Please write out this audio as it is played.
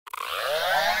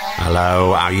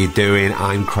Hello, how you doing?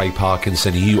 I'm Craig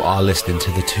Parkinson. You are listening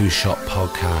to the Two Shot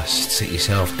Podcast. Sit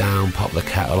yourself down, pop the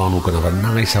kettle on. We're going to have a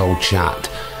nice old chat.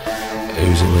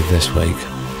 Who's it with this week?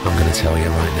 I'm going to tell you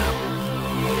right now.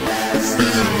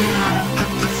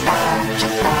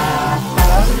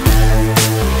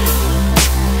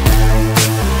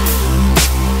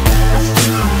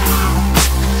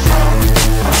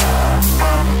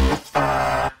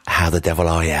 How the devil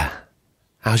are you?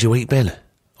 How's your week been?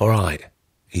 All right.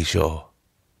 Are you sure?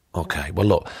 Okay, well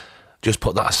look, just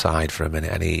put that aside for a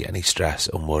minute, any stress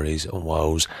and worries and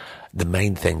woes. The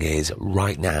main thing is,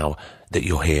 right now that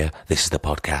you're here, this is the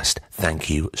podcast. Thank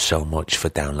you so much for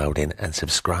downloading and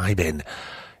subscribing.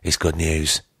 It's good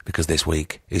news, because this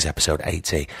week is episode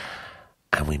 80,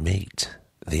 and we meet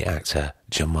the actor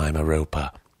Jemima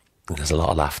Rooper. And there's a lot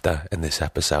of laughter in this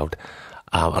episode.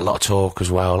 A lot of talk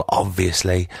as well,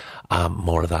 obviously.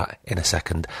 More of that in a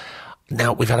second.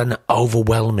 Now, we've had an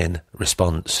overwhelming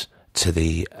response to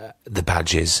the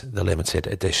badges, the limited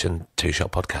edition Two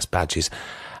Shot Podcast badges,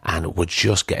 and we're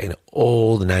just getting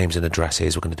all the names and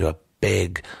addresses. We're going to do a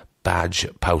big badge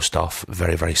post-off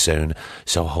very, very soon,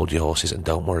 so hold your horses and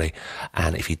don't worry.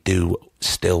 And if you do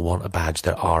still want a badge,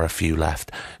 there are a few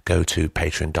left. Go to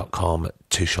patreon.com,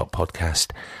 Two Shot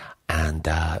Podcast, and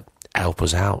help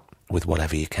us out with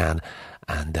whatever you can.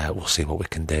 And we'll see what we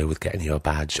can do with getting you a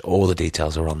badge. All the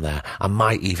details are on there. I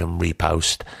might even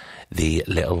repost the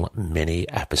little mini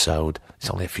episode. It's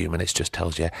only a few minutes, just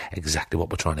tells you exactly what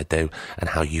we're trying to do and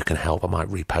how you can help. I might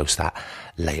repost that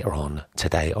later on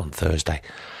today, on Thursday.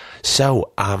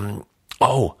 So, another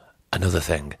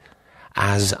thing.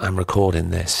 As I'm recording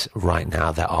this right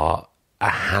now, there are a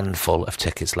handful of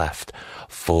tickets left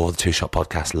for the Two Shot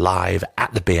Podcast live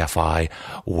at the BFI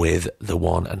with the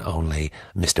one and only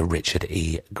Mr. Richard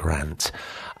E. Grant.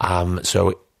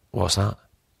 So, what's that?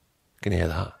 Can you hear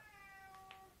that?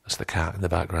 That's the cat in the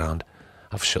background.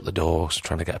 I've shut the door, so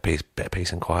trying to get a bit of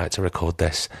peace and quiet to record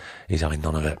this. He's having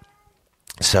none of it.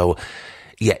 So,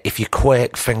 yeah, if you're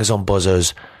quick, fingers on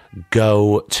buzzers,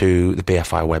 go to the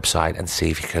BFI website and see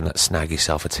if you can snag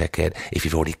yourself a ticket. If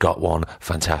you've already got one,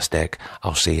 fantastic.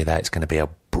 I'll see you there. It's going to be a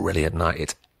brilliant night.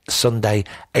 It's Sunday,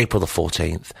 April the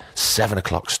 14th, 7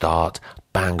 o'clock start.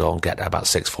 Bang on, get there about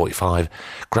 6:45.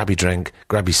 Grab your drink,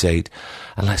 grab your seat,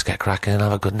 and let's get cracking and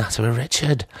have a good natter with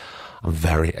Richard. I'm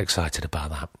very excited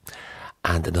about that.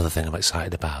 And another thing I'm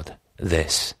excited about,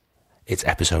 it's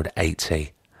episode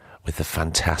 80 with the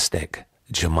fantastic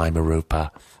Jemima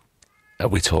Rooper.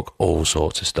 We talk all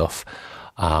sorts of stuff,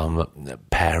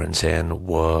 parenting,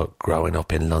 work, growing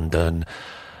up in London,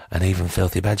 and even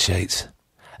filthy bedsheets.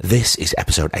 This is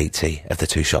episode 80 of the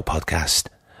Two Shot Podcast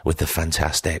with the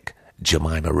fantastic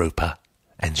Jemima Rooper.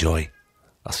 Enjoy.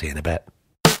 I'll see you in a bit.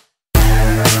 I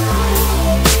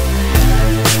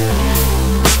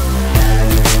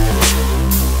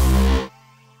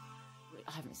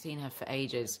haven't seen her for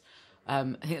ages. I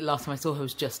think the last time I saw her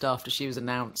was just after she was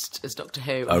announced as Doctor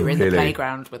Who. Oh, we were in the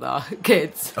playground with our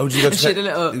kids. Oh, did you go to you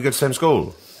go to the same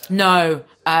school? No,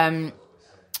 we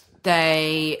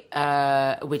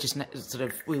were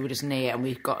just near, and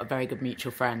we've got a very good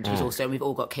mutual friend who's also. We've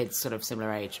all got kids sort of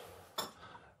similar age.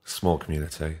 Small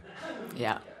community.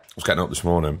 Yeah. I was getting up this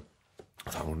morning. I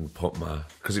thought I wouldn't put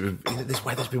because it was this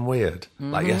weather's been weird.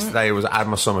 Mm-hmm. Like yesterday, I had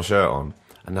my summer shirt on.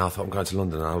 And now I thought I'm going to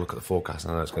London and I'll look at the forecast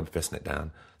and I know it's going to be pissing it down,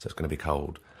 so it's going to be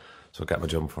cold. So I get my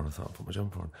jumper on. I thought I'll put my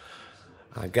jumper on.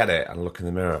 And I get it and I look in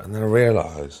the mirror and then I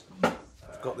realise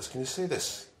I've got this. Can you see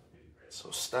this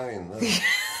sort of stain there?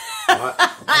 Right?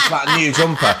 It's like a new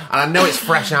jumper. And I know it's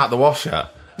fresh out the washer.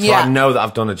 So yeah. I know that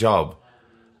I've done a job.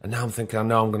 And now I'm thinking,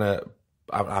 I'm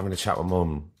having a chat with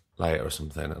Mum later or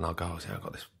something and I'll go, I've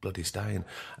got this bloody stain.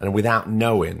 And without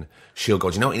knowing, she'll go,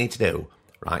 do you know what you need to do?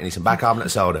 Right, you need some bicarbonate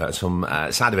soda and some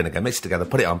cider vinegar, mix it together,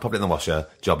 put it on, pop it in the washer,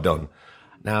 job done.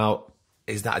 Now,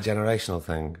 is that a generational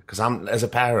thing? Because as a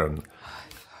parent,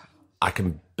 I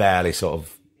can barely sort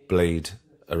of bleed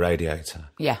a radiator.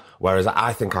 Yeah. Whereas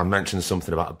I think I mentioned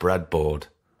something about a breadboard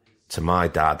to my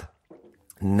dad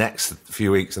next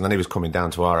few weeks, and then he was coming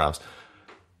down to our house.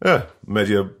 Yeah, made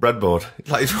you a breadboard.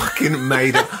 Like, he's fucking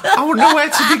made it. I wouldn't know where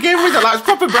to begin with it. Like, it's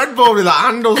proper breadboard with like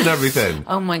handles and everything.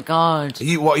 Oh my God.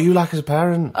 What are you like as a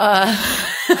parent? I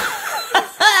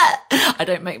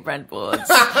don't make breadboards.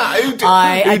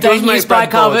 I don't use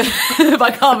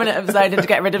bicarbonate of soda to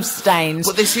get rid of stains.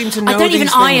 But they seem to know I don't even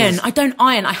these iron. things. I don't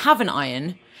iron. I have an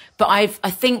iron, but I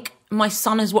think my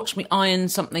son has watched me iron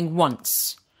something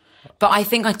once. But I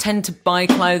think I tend to buy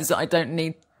clothes that I don't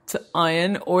need to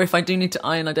iron, or if I do need to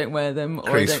iron, I don't wear them. Or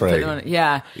Crease I don't put them on.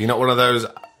 Yeah. You're not one of those.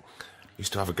 I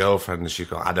used to have a girlfriend and she'd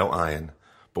go, I don't iron.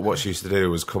 But what she used to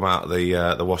do was come out of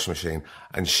the washing machine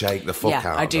and shake the fuck out.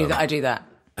 Yeah, I do that. I do that.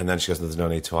 And then she goes, "There's no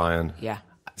need to iron." Yeah.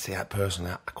 See,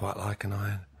 personally, I quite like an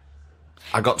iron.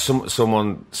 I got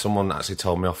someone actually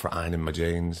told me off for ironing my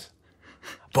jeans.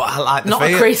 But I like the not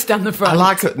a crease down the front. I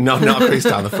like it. No, not a crease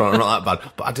down the front. Not that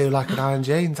bad. But I do like an iron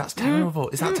jeans. That's terrible.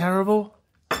 Is that terrible?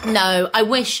 No, I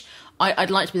wish.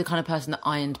 I'd like to be the kind of person that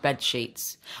ironed bed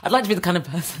sheets. I'd like to be the kind of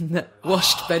person that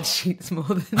washed bed sheets more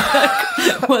than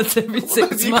like once every 6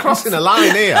 months. You're crossing a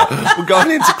line here. We're going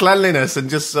into cleanliness and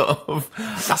just sort of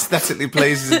aesthetically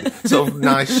pleasing, sort of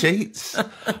nice sheets.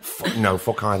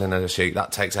 Fuck ironing a sheet.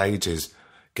 That takes ages.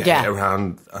 Get it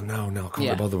around. No, I can't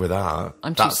be bothered with that.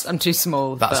 I'm too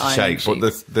small. That's for a shake.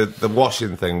 sheets. But the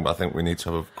washing thing, I think we need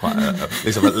to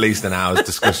have at least an hour's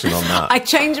discussion on that. I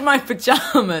change my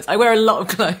pajamas. I wear a lot of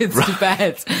clothes to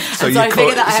bed, So I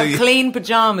figure that I have clean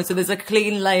pajamas, so there's a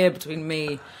clean layer between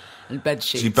me and bed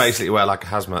sheets. So you basically wear like a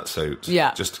hazmat suit,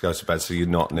 Yeah. just to go to bed, so you're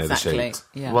not near the sheet.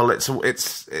 Yeah. Well, it's a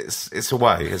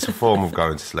way. It's a form of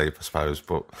going to sleep, I suppose,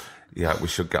 but. Yeah, we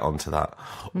should get on to that.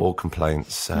 All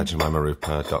complaints,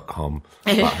 JemimaRooper.com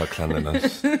about her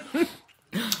cleanliness.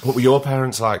 What were your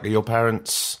parents like? Are your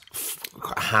parents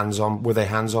hands-on? Were they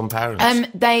hands-on parents?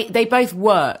 They both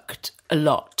worked a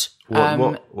lot.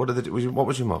 What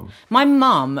was your mum? My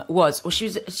mum was she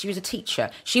was a teacher.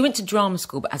 She went to drama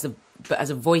school, but as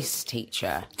a voice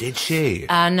teacher. Did she?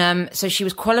 And so she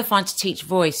was qualified to teach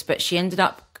voice, but she ended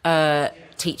up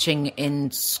teaching in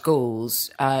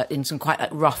schools, in some quite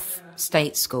rough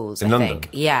state schools, in I London? think.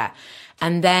 Yeah.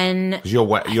 And then... You're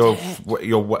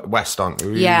west, aren't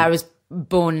you? Yeah, I was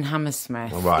born in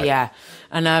Hammersmith. Right. Yeah.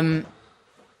 But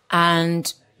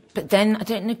then, I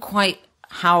don't know quite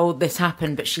how this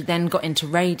happened, but she then got into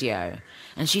radio.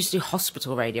 And she used to do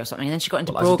hospital radio or something, and then she got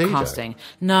into broadcasting.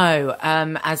 No,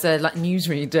 as a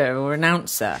newsreader or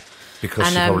announcer. Because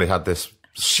she probably had this...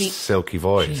 silky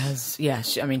voice. She has, yeah.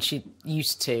 She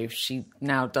used to. She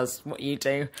now does what you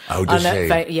do. Oh, does she?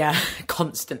 Yeah,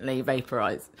 constantly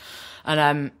vaporise.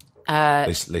 And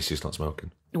at least she's not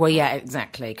smoking. Well, yeah,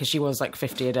 exactly. Because she was like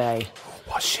 50 a day.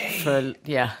 Was she? For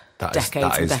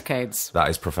decades and decades. That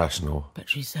is professional. But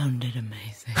she sounded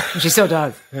amazing. She still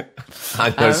does.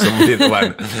 I know somebody that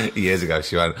went years ago.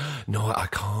 She went, "No, I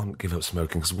can't give up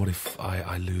smoking because what if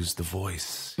I lose the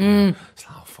voice?" It's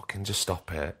like, "Oh, fucking just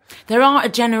stop it." There are a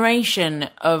generation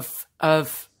of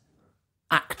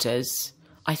actors,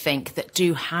 I think, that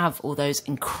do have all those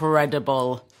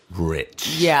incredible,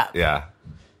 rich, yeah,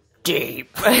 deep.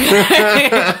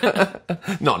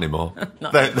 Not anymore.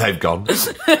 They've gone.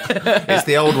 It's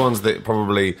the old ones that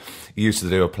probably used to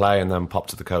do a play and then pop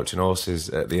to the Coach and Horses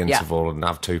at the interval and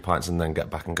have 2 pints and then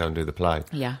get back and go and do the play.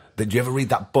 Yeah. Did you ever read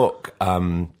that book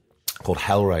called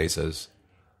Hellraisers?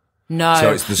 No.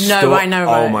 So it's the I know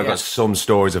about Oh my God, some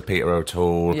stories of Peter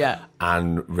O'Toole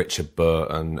and Richard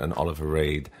Burton and Oliver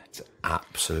Reed. It's an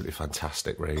absolutely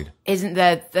fantastic read. Isn't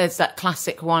there's that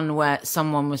classic one where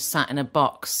someone was sat in a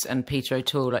box and Peter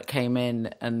O'Toole came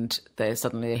in and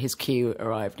suddenly his cue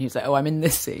arrived and he was like, "Oh, I'm in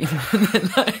this scene." And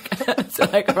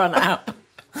then run out.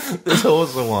 There's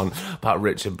also one about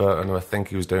Richard Burton who I think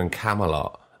he was doing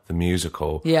Camelot, the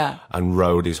musical, and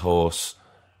rode his horse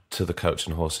to the Coach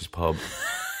and Horses pub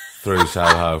through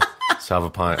Soho to have a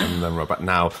pint and then rode back.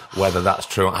 Now, whether that's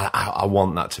true, I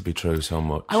want that to be true so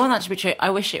much. I want that to be true. I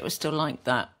wish it was still like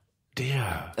that.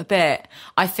 Dear. A bit.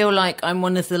 I feel like I'm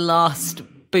one of the last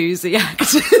boozy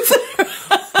actors.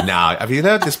 Now, have you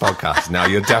heard this podcast? No,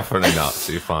 you're definitely not,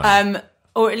 so you're fine.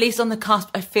 Or at least on the cusp.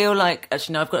 I feel like,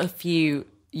 actually, no, I've got a few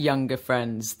younger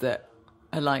friends that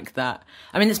are like that.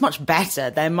 I mean, it's much better.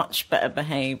 They're much better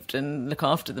behaved and look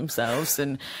after themselves.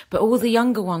 But all the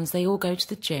younger ones, they all go to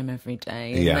the gym every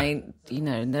day. And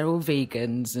and they're all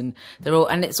vegans and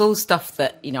and it's all stuff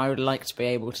that, I would like to be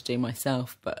able to do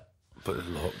myself, But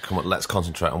look, come on, let's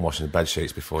concentrate on washing the bed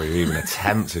sheets before you even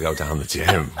attempt to go down the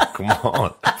gym. Come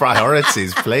on.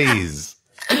 Priorities, please.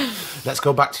 Let's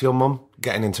go back to your mum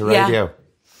getting into radio.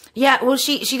 Yeah, well,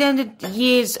 she then did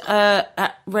years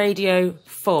at Radio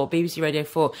 4, BBC Radio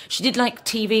 4. She did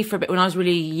TV for a bit when I was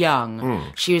really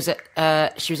young. She was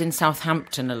in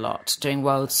Southampton a lot, doing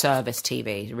World Service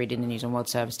TV, reading the news on World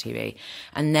Service TV.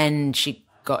 And then she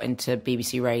got into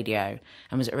BBC Radio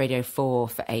and was at Radio 4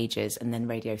 for ages, and then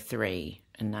Radio 3,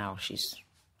 and now she's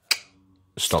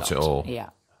stopped it all.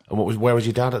 Yeah. And where was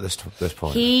your dad at this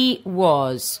point? He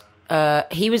was at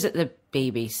the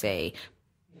BBC.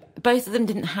 Both of them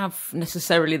didn't have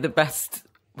necessarily the best,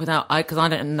 because I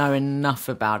don't know enough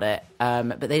about it,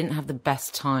 but they didn't have the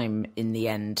best time in the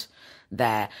end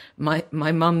there. My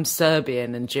mum's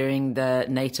Serbian, and during the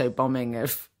NATO bombing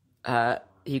of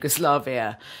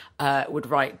Yugoslavia would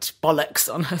write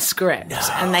bollocks on her script,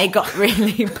 and they got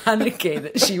really panicky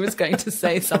that she was going to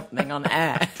say something on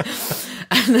air.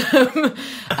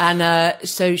 And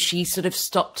so she sort of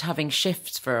stopped having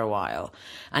shifts for a while,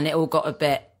 and it all got a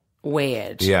bit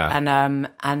weird. Yeah.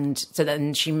 And so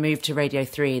then she moved to Radio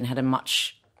 3 and had a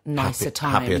much nicer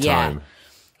time. Happier time.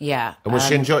 Yeah. And was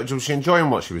she enjoying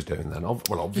what she was doing then? Well,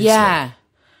 obviously. Yeah.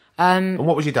 And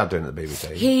what was your dad doing at the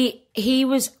BBC? He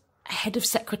was head of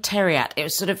secretariat. It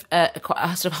was sort of quite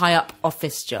a sort of high up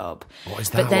office job. What is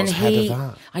that? But then What's head of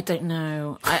that? I don't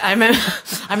know. I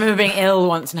remember being ill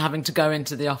once and having to go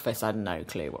into the office. I had no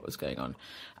clue what was going on.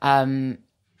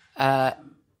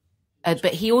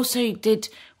 But he also did,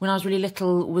 when I was really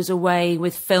little, was away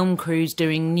with film crews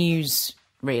doing news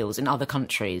reels in other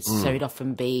countries. So he'd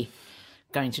often be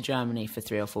going to Germany for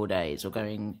 3 or 4 days, or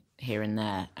going here and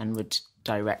there, and would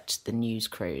direct the news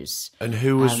crews. And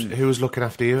who was looking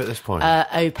after you at this point?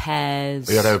 Au pairs.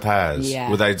 You had au pairs? Yeah.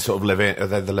 Were they sort of are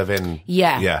they the live-in?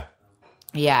 Yeah. Yeah.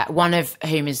 Yeah, one of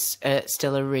whom is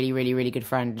still a really, really, really good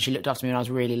friend. She looked after me when I was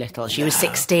really little. She was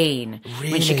 16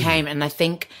 when she came, and I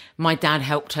think my dad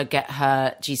helped her get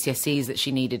her GCSEs that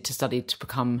she needed to study to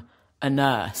become a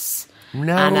nurse.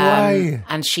 No way.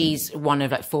 And she's one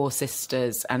of like 4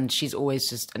 sisters, and she's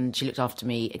always and she looked after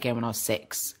me again when I was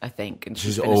 6, I think. And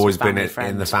she's always been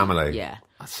in the family. Yeah.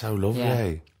 That's so lovely.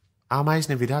 Yeah. How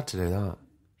amazing of your dad to do that.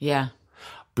 Yeah.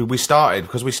 But we started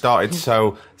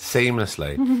so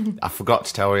seamlessly. I forgot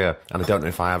to tell you, and I don't know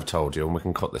if I have told you, and we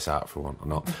can cut this out if we want or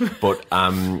not, but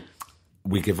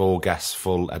we give all guests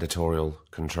full editorial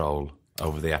control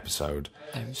over the episode.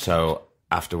 So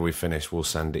after we finish, we'll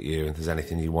send it you. If there's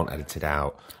anything you want edited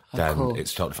out, then cool.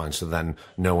 It's totally fine. So then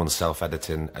no one's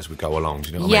self-editing as we go along. Do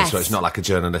you know what I Yes. mean? So it's not like a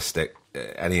journalistic,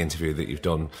 any interview that you've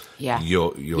done,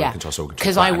 you're in control. So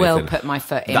because I will put my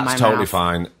foot in my mouth. That's totally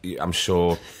fine. I'm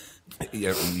sure... You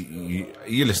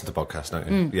listen to podcasts,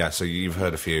 don't you? Yeah, so you've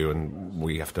heard a few, and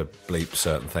we have to bleep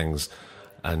certain things.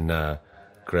 And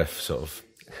Griff sort of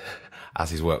has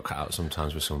his work cut out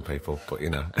sometimes with some people, but you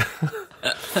know,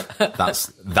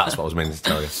 that's what I was meaning to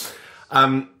tell you.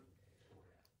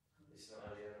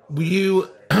 Were you?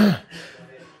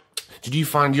 Did you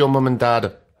find your mum and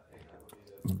dad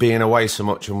being away so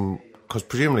much, and because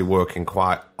presumably working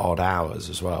quite odd hours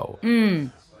as well?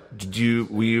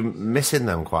 Were you missing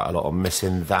them quite a lot, or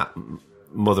missing that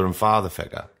mother and father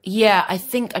figure? Yeah, I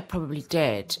think I probably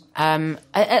did. At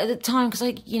the time,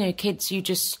 because kids,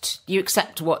 you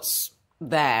accept what's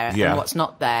there and what's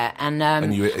not there, and I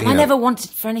never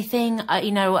wanted for anything. I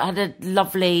had a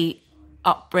lovely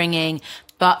upbringing,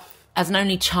 but as an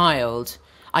only child,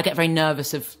 I get very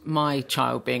nervous of my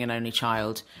child being an only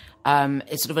child.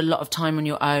 It's sort of a lot of time on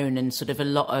your own, and sort of a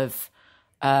lot of.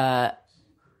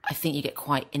 I think you get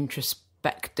quite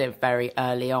introspective very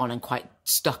early on, and quite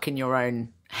stuck in your own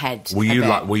head. Were you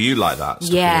like that?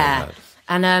 Yeah,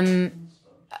 and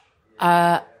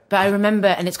but I remember,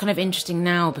 and it's kind of interesting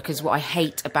now, because what I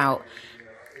hate about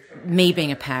me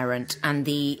being a parent and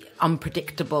the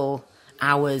unpredictable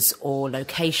hours or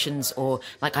locations, or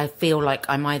like I feel like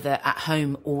I'm either at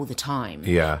home all the time,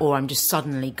 or I'm just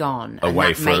suddenly gone, away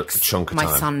and that for makes a chunk of my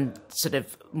time. son sort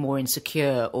of more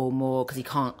insecure, or more because he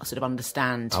can't sort of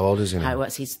understand how old is he now? How it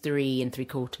works. He's 3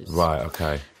 3/4. Right,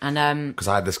 okay. And because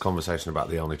I had this conversation about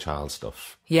the only child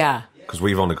stuff. Yeah, because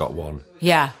we've only got one.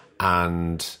 Yeah,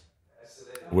 and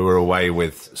we were away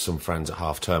with some friends at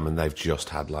half term, and they've just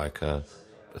had like a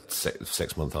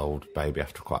 6-month-old baby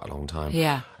after quite a long time.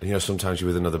 Yeah. And sometimes you're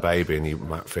with another baby and you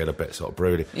might feel a bit sort of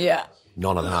broody. Yeah.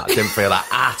 None of that. Didn't feel that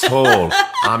at all.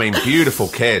 I mean, beautiful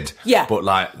kid. Yeah. But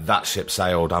like that ship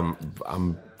sailed.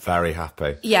 I'm very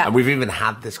happy. Yeah. And we've even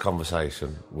had this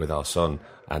conversation with our son,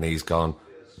 and he's gone,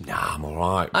 nah, I'm all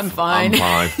right. I'm fine.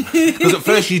 Because at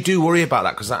first you do worry about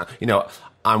that, because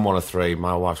I'm one of 3,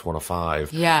 my wife's one of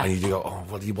 5. Yeah. And you do go, oh,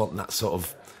 well, you want that sort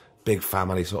of big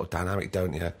family sort of dynamic,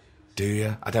 don't you? Do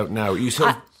you? I don't know. You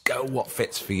sort of go what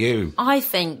fits for you. I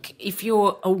think if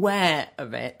you're aware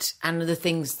of it, and the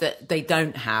things that they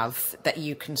don't have that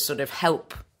you can sort of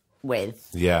help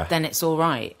with, then it's all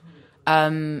right.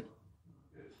 And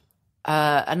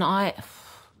I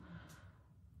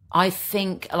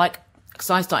think, because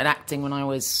I started acting when I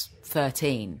was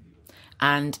 13,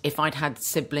 and if I'd had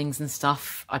siblings and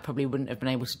stuff, I probably wouldn't have been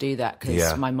able to do that,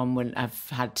 because my mum wouldn't have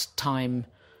had time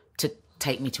to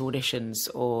take me to auditions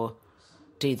or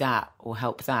do that or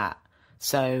help that.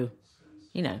 So,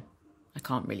 I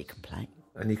can't really complain.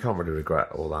 And you can't really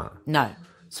regret all that. No.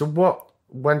 So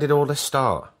when did all this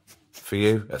start for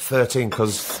you at 13?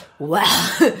 Because Well,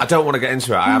 I don't want to get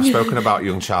into it. I have spoken about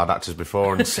young child actors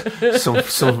before, and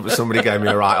somebody gave me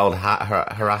a right old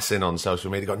harassing on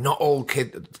social media. Going, not all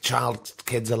child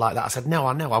kids are like that. I said, no,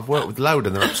 I know. I've worked with load,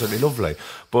 and they're absolutely lovely.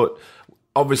 But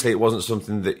obviously, it wasn't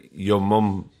something that your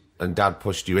mum and dad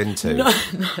pushed you into. No.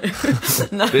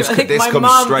 This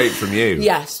comes straight from you.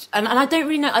 Yes, and I don't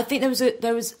really know. I think I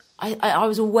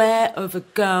was aware of a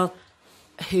girl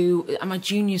who at my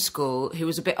junior school who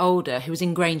was a bit older, who was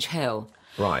in Grange Hill.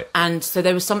 Right. And so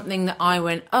there was something that I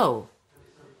went, oh,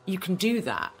 you can do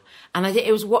that. And I think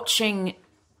it was watching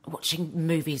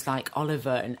movies like Oliver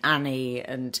and Annie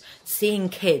and seeing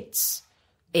kids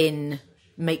in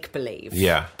make-believe.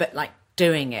 Yeah. But like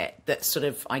doing it, that sort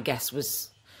of, I guess, was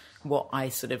what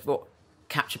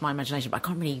captured my imagination. But I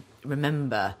can't really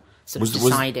remember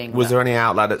deciding. Was there any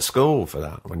outlet at school for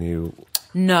that when you...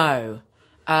 No.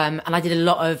 And I did a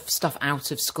lot of stuff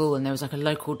out of school, and there was like a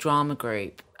local drama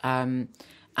group.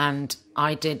 And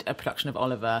I did a production of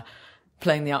Oliver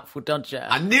playing the Artful Dodger.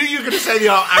 I knew you were going to say the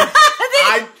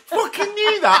I fucking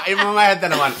knew that in my head.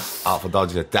 Then I went, Artful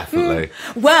Dodger, definitely.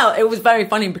 Well, it was very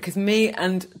funny because me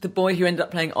and the boy who ended up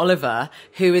playing Oliver,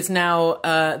 who is now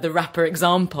the rapper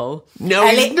Example. No,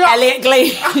 he's not. Elliot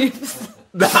Gleaves.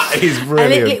 That is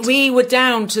brilliant. We were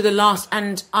down to the last,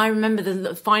 and I remember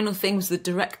the final thing was the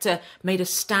director made us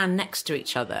stand next to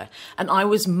each other, and I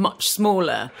was much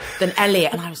smaller than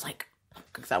Elliot, and I was like,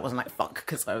 because I wasn't like fuck,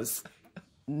 because I was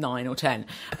 9 or 10.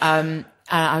 I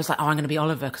was like, oh, I'm going to be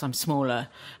Oliver because I'm smaller.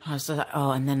 And I was like,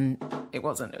 oh, and then it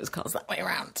wasn't. It was cast that way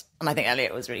around, and I think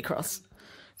Elliot was really cross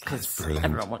because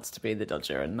everyone wants to be the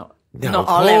Dodger and not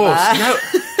Oliver. No,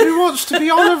 who wants to be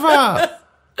Oliver?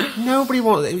 Nobody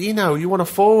wants, you want to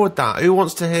forward that. Who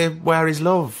wants to hear Where Is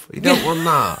Love? You don't want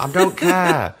that. I don't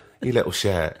care, you little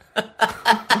shit.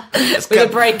 With a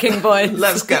breaking voice.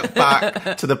 Let's get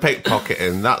back to the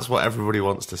pickpocketing. That's what everybody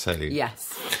wants to see.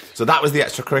 Yes. So that was the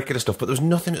extracurricular stuff, but there was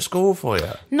nothing at school for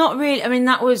you? Not really. I mean,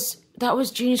 that was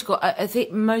junior school. I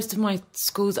think most of my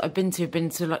schools that I've been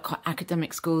to like quite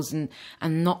academic schools and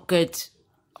not good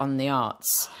on the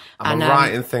arts. Am I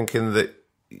right in thinking that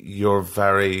you're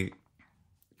very...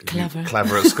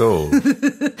 Clever at school?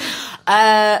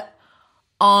 I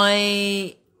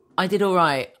did all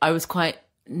right. I was quite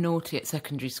naughty at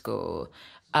secondary school.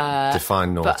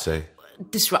 Define naughty.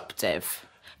 Disruptive.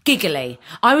 Giggly.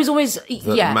 I was always...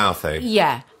 mouthy.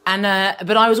 Yeah. And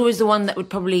but I was always the one that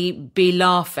would probably be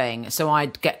laughing, so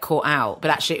I'd get caught out. But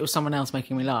actually it was someone else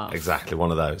making me laugh. Exactly, one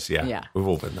of those, yeah. Yeah. We've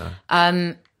all been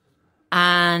there.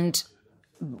 And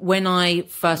when I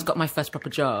first got my first proper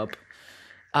job...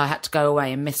 I had to go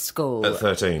away and miss school at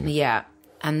 13. Yeah,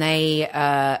 and they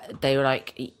were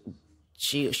like,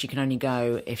 she can only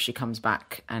go if she comes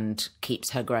back and keeps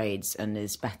her grades and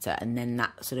is better. And then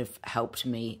that sort of helped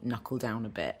me knuckle down a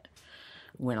bit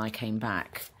when I came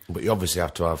back. But you obviously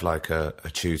have to have like a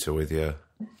tutor with you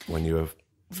when you were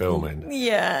filming.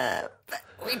 Yeah,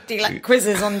 we'd do like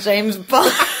quizzes on James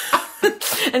Bond.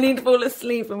 And he'd fall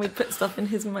asleep and we'd put stuff in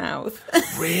his mouth.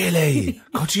 Really?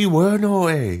 God, you were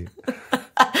naughty.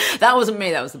 That wasn't me,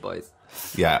 that was the boys.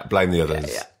 Yeah, blame the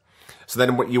others. Yeah. So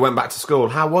then you went back to school.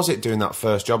 How was it doing that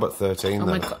first job at 13? Oh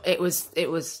my God, it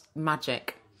was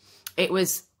magic. It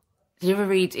was... Did you ever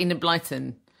read Enid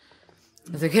Blyton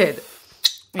as a kid?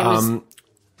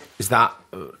 Is that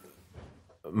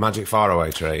Magic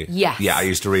Faraway Tree? Yes. Yeah, I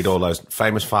used to read all those.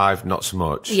 Famous Five, not so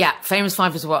much. Yeah, Famous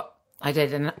Five was what I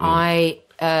did. And I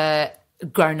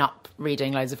grown up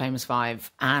reading loads of Famous Five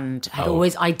and had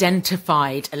always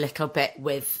identified a little bit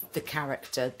with the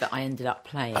character that I ended up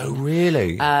playing. Oh,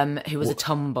 really? Who was a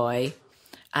tomboy.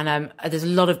 And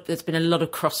there's been a lot of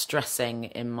cross-dressing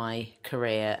in my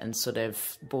career and sort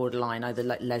of borderline, either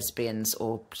like lesbians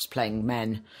or just playing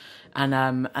men. And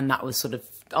that was sort of,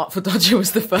 Artful Dodger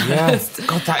was the first. Yeah,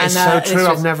 God, that is so true.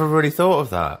 I've never really thought of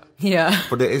that. Yeah.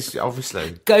 But it is,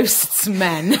 obviously. Ghosts,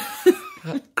 men.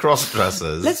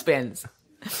 Cross-dressers. Lesbians.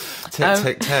 Tick,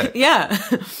 tick, tick. Yeah.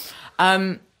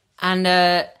 And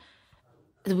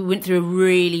we went through a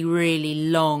really, really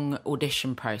long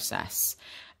audition process.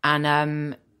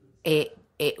 And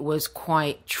it was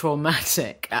quite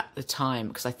traumatic at the time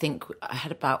because I think I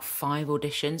had about 5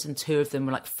 auditions and 2 of them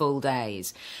were like full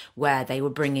days where they were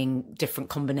bringing different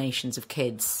combinations of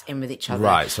kids in with each other.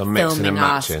 Right, so mixing and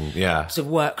matching, yeah. So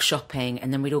workshopping,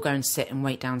 and then we'd all go and sit and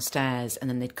wait downstairs, and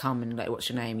then they'd come and like, what's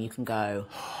your name? You can go.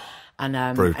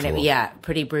 And brutal. And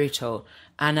pretty brutal.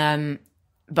 And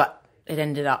but it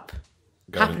ended up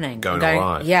happening. Going all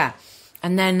right. Yeah.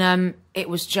 And then it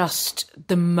was just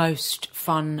the most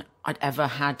fun I'd ever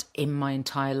had in my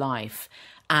entire life.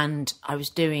 And I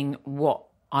was doing what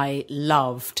I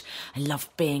loved. I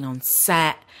loved being on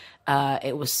set.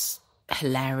 It was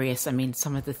hilarious. I mean,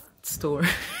 some of the stories,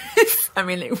 I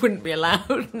mean, it wouldn't be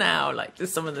allowed now, like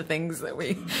just some of the things that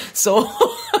we saw.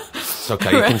 It's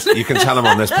okay, you can tell them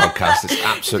on this podcast, it's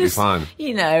absolutely fine.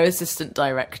 You know, assistant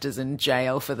directors in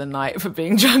jail for the night for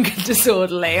being drunk and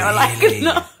disorderly. Or like,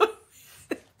 no.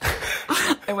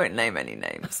 I won't name any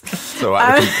names. It's all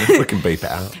right, we can beep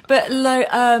it out. But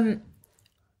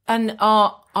and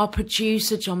our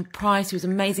producer John Price, who was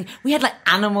amazing. We had like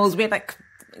animals. We had like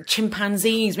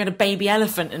chimpanzees. We had a baby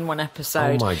elephant in one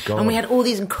episode. Oh my God! And we had all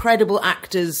these incredible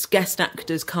actors, guest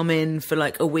actors, come in for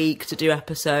like a week to do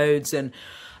episodes. And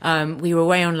we were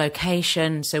away on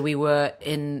location, so we were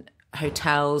in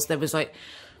hotels. There was like,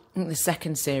 I think the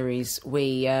second series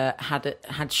we had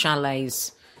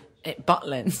chalets at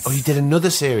Butlins. Oh, you did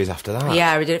another series after that?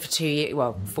 Yeah, we did it for 2 years.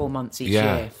 Well, 4 months each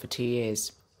year for 2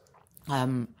 years.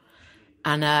 And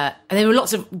there were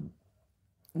lots of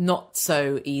not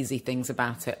so easy things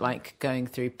about it, like going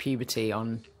through puberty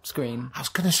on screen. I was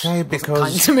going to say, because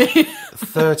kind to me.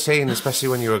 13, especially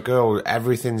when you're a girl,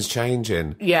 everything's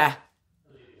changing. Yeah.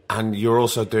 And you're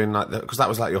also doing like that, because that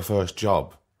was like your first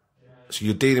job. So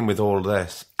you're dealing with all of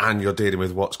this, and you're dealing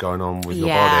with what's going on with your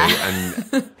body.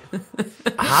 And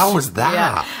how was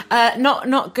that? Yeah.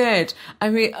 Not good. I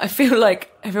mean, I feel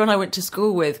like everyone I went to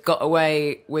school with got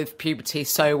away with puberty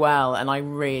so well, and I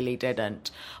really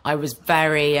didn't. I was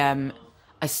very. I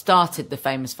started the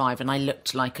Famous Five, and I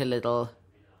looked like a little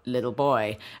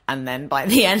boy, and then by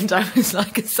the end I was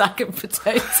like a sack of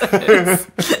potatoes.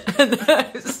 And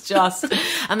it was just,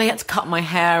 and they had to cut my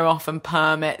hair off and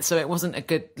perm it, so it wasn't a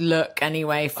good look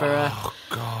anway for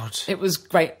God. It was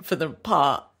great for the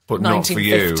part, but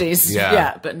 1950s,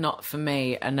 yeah, but not for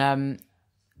me. And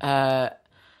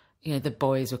you know, the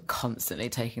boys were constantly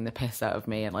taking the piss out of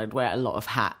me, and I'd wear a lot of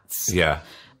hats. Yeah,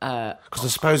 because I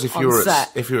suppose if you were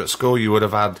at school, you would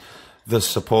have had the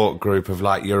support group of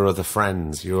like your other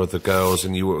friends, your other girls,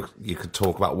 and you could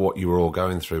talk about what you were all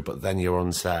going through. But then you're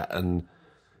on set, and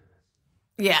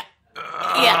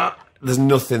there's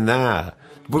nothing there.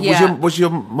 Was your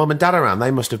mum and dad around? They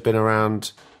must have been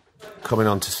around, coming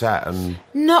onto set, and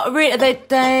not really.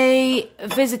 They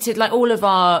visited. Like all of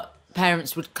our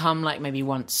parents would come, like maybe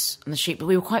once on the shoot, but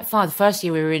we were quite far. The first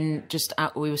year we were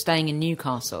we were staying in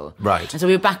Newcastle, right? And so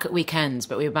we were back at weekends,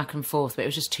 but we were back and forth. But it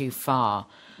was just too far.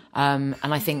 And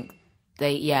I think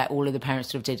all of the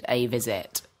parents sort of did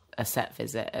a set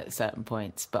visit at certain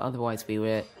points, but otherwise we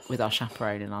were with our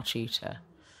chaperone and our tutor.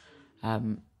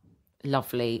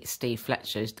 Lovely Steve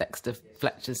Fletcher, Dexter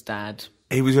Fletcher's dad.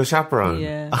 He was your chaperone?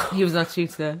 Yeah, he was our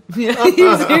tutor. Yeah.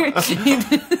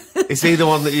 Is he the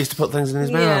one that used to put things in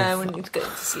his mouth? Yeah, when you'd go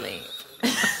to sleep.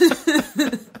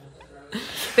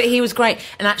 But he was great.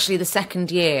 And actually the second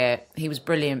year, he was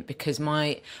brilliant because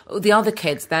the other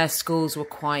kids, their schools were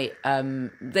quite,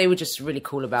 they were just really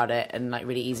cool about it and like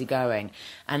really easygoing.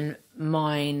 And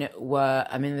mine were,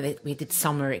 I mean, we did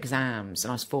summer exams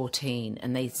and I was 14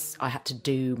 and I had to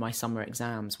do my summer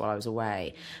exams while I was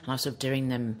away. And I was sort of doing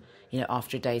them, you know,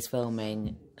 after a day's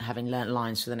filming, having learnt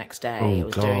lines for the next day. Oh, I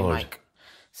was doing like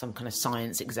some kind of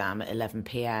science exam at 11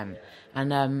 p.m.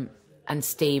 And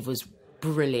Steve was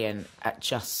brilliant at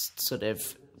just sort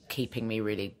of keeping me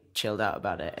really chilled out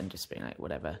about it and just being like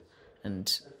whatever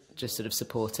and just sort of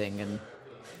supporting and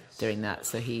doing that.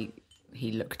 So he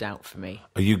looked out for me.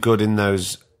 Are you good in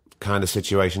those kind of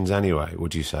situations anyway,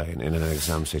 would you say, in an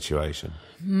exam situation?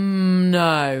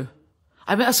 No.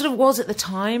 I mean, I sort of was at the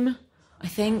time, I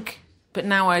think, but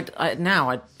now I'd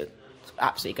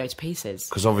absolutely go to pieces.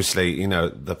 Because obviously, you know,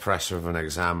 the pressure of an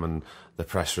exam and the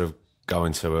pressure of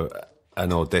going to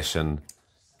an audition,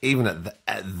 even at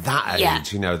that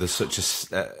age, you know, there's such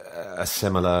a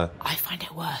similar... I find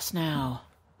it worse now.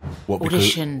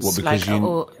 Auditions.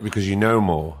 Because you know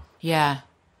more. Yeah.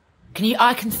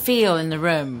 I can feel in the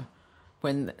room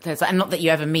when there's... And not that you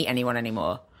ever meet anyone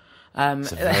anymore.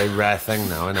 It's a very rare thing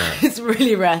now, isn't it? It's a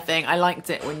really rare thing. I liked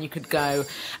it when you could go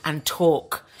and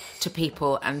talk to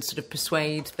people and sort of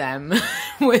persuade them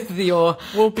with your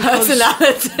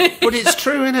personality. But it's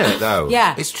true, isn't it, though?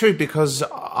 Yeah. It's true because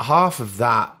half of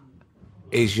that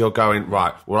is you're going,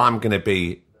 right, well, I'm going to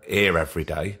be here every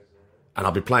day and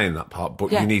I'll be playing that part,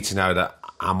 but you need to know that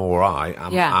I'm all right.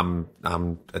 I'm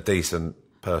a decent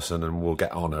person and we'll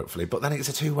get on, hopefully. But then it's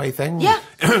a two-way thing. Yeah.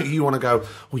 You want to go,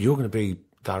 well, you're going to be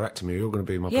directing me, you're going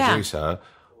to be my producer.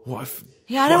 What if...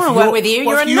 Yeah, I don't want to work with you.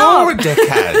 You're a knob. You're a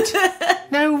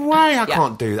dickhead. No way. I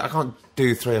can't do that. I can't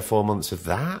do 3 or 4 months of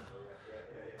that.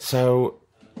 So,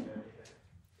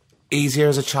 easier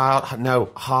as a child?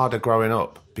 No, harder growing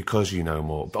up because you know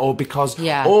more. Or because...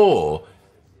 Yeah. Or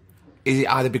is it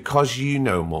either because you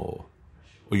know more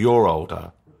or you're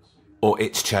older Or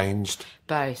it's changed?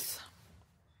 Both.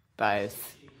 I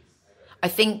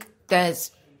think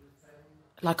there's...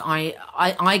 Like,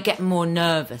 I get more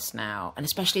nervous now, and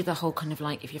especially the whole kind of,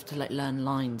 like, if you have to, like, learn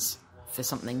lines for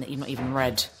something that you've not even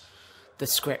read the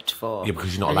script for. Yeah,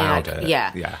 because you're not allowed it.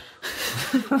 Yeah.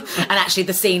 And actually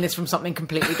the scene is from something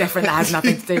completely different that has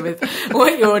nothing to do with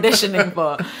what you're auditioning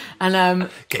for. And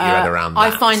get your head around that.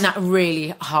 I find that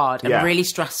really hard and really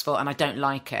stressful, and I don't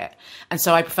like it. And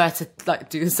so I prefer to, like,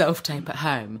 do the self-tape at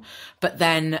home. But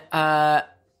then I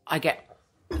get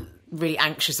really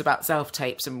anxious about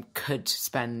self-tapes and could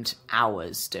spend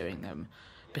hours doing them,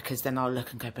 because then I'll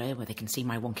look and go, well, they can see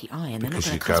my wonky eye, and they're not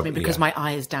going to cuss me because my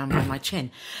eye is down by my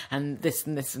chin, and this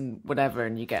and whatever,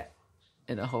 and you get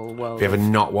in a whole world. Have you ever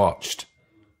not watched?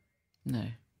 No.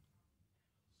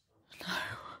 Why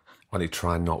don't you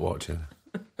try not watching?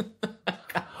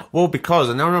 Well, because,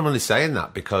 and I'm only saying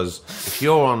that because if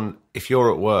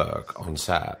you're at work on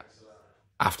set,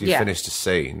 after you've finished a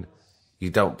scene, you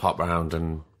don't pop round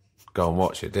and go and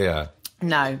watch it, do you?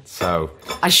 No. So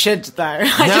I should, though.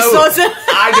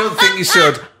 I don't think you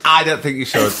should. I don't think you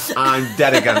should. I'm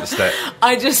dead against it.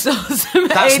 I just saw some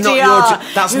That's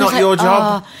ADR. That's not your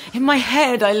job. In my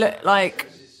head, I look like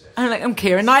I'm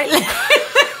Keira Knightley. And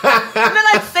then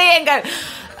I see it and go,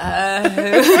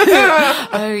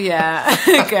 oh yeah,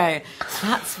 okay.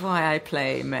 That's why I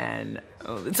play men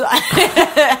all the time.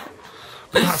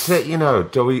 But that's it, you know.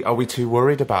 Are we too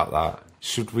worried about that?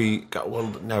 Should we go,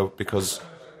 well, no, because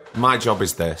my job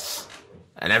is this,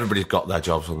 and everybody's got their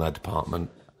jobs on their department.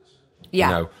 Yeah.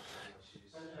 You know,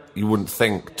 you wouldn't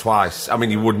think twice. I mean,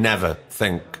 you would never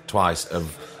think twice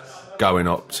of going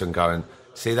up and going,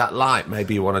 see that light?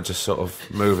 Maybe you want to just sort of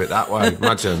move it that way.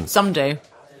 Imagine. Some do.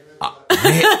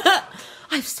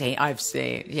 I've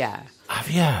seen, yeah. Have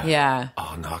you? Yeah.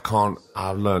 Oh, no, I can't.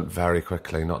 I've learnt very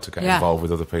quickly not to get involved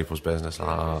with other people's business like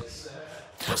that.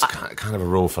 It's kind of a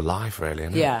rule for life, really,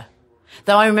 isn't it? Yeah.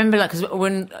 Though I remember, like, because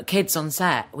when kids on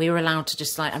set, we were allowed to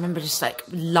just, like, I remember just, like,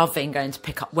 loving going to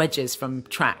pick up wedges from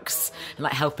tracks and,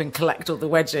 like, helping collect all the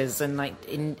wedges, and, like,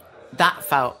 that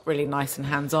felt really nice and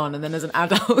hands-on. And then as an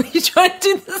adult, you try to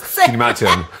do the same. Can you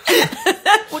imagine?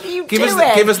 What are you doing?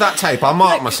 Give us that tape. I'll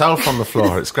mark myself on the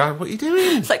floor. It's great. What are you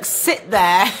doing? It's like, sit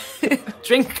there,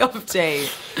 drink a cup of tea.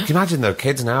 Can you imagine, though,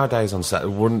 kids nowadays on set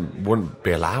wouldn't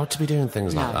be allowed to be doing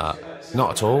things like that?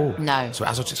 Not at all. No. So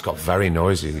as I just got very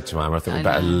noisy, Jemima. I think we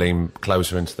better lean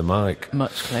closer into the mic.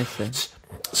 Much closer.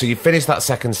 So you finished that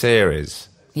second series.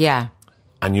 Yeah.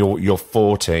 And you're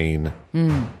 14.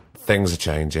 Things are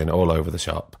changing all over the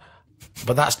shop.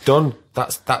 But that's done.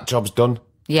 That job's done.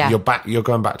 Yeah. You're back. You're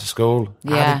going back to school.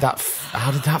 Yeah.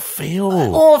 How did that feel?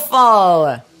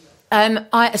 Awful.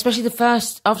 Especially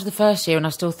after the first year when I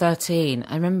was still 13,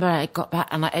 I remember I got back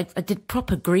and I did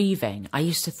proper grieving. I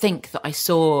used to think that I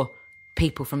saw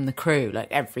people from the crew,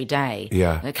 like, every day.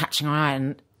 Yeah. Like, catching my eye,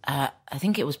 and I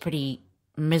think it was pretty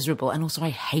miserable. And also I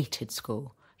hated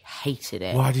school. Hated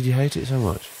it. Why did you hate it so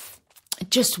much? It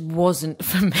just wasn't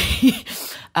for me.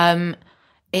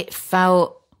 It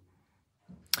felt...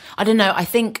 I don't know, I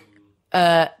think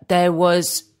there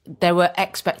were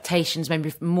expectations,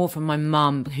 maybe more from my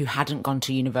mum, who hadn't gone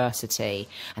to university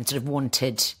and sort of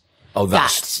wanted... Oh,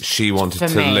 she wanted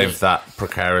to live that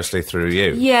precariously through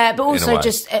you. Yeah, but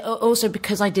also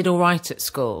because I did all right at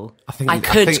school, I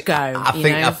could go.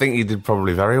 I think you did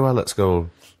probably very well at school.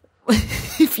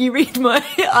 If you read my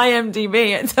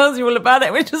IMDb, it tells you all about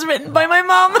it, which was written by my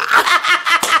mum. Was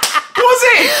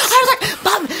it? I was like,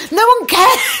 Mum, no one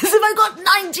cares if I got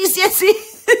 9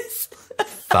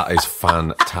 GCSEs. That is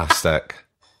fantastic.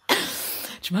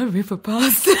 Jemima Rooper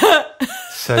passed.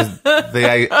 So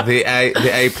the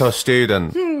A plus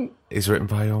student is written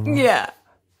by your mum? Yeah.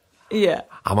 Yeah.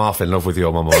 I'm half in love with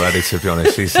your mum already, to be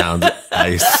honest. She sounds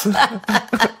ace.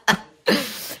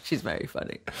 She's very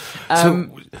funny. So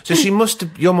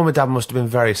your mum and dad must have been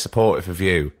very supportive of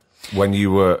you when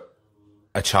you were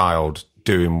a child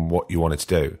doing what you wanted to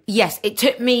do. Yes, it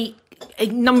took me a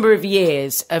number of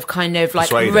years of kind of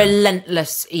like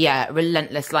relentless,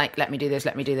 like, let me do this.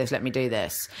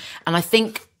 And I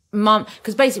think Mum,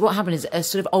 because basically what happened is a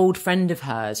sort of old friend of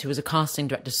hers who was a casting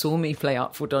director saw me play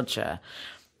Artful Dodger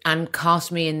and cast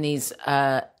me in these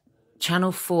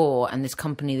Channel 4 and this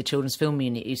company, the Children's Film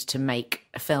Unit, used to make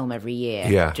a film every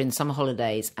year during the summer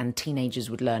holidays, and teenagers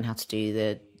would learn how to do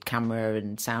the camera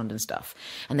and sound and stuff,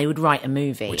 and they would write a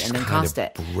movie and then cast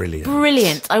it.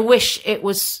 Brilliant. I wish it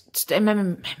was,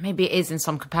 maybe it is in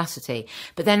some capacity,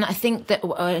 but then I think that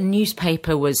a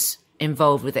newspaper was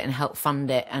involved with it and helped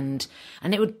fund it, and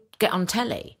it would get on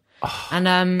telly.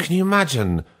 And can you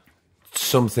imagine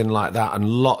something like that, and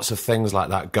lots of things like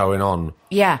that going on.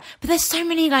 Yeah, but there's so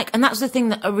many, like, and that's the thing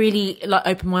that really, like,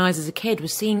 opened my eyes as a kid,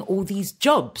 was seeing all these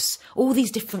jobs, all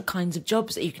these different kinds of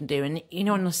jobs that you can do. And, you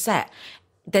know, on a set,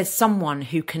 there's someone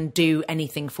who can do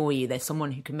anything for you. There's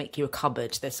someone who can make you a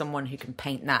cupboard. There's someone who can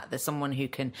paint that. There's someone who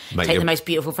can take the most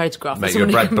beautiful photograph. Make you a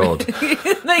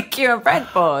breadboard. Make you a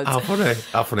breadboard. How funny.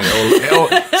 How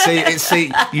funny.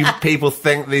 See, you people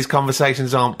think these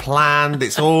conversations aren't planned.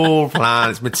 It's all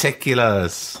planned. It's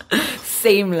meticulous.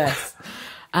 Seamless.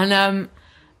 And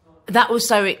that was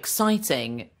so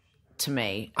exciting to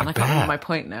me. And I can't remember my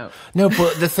point now. No,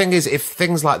 but the thing is, if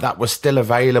things like that were still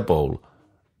available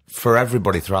for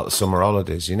everybody throughout the summer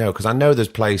holidays, you know, because I know there's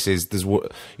places, there's, you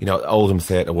know, Oldham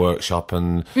Theatre Workshop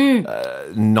and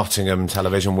Nottingham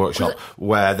Television Workshop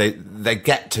where they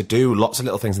get to do lots of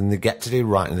little things, and they get to do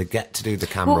writing, they get to do the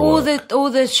camera work. All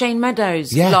the Shane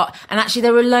Meadows lot. And actually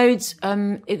there were loads,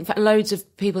 in fact, loads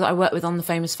of people that I worked with on the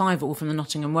Famous Five, all from the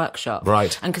Nottingham Workshop.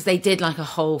 Right. And because they did like a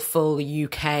whole full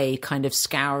UK kind of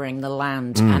scouring the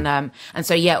land. And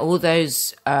so, yeah, all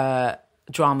those,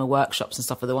 drama workshops and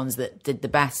stuff are the ones that did the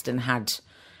best and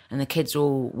the kids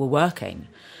all were working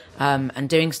and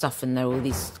doing stuff, and there were all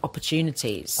these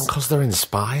opportunities because they're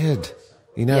inspired,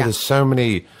 you know. There's so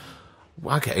many.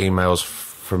 I get emails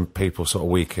from people sort of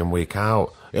week in, week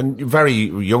out, and very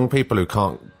young people who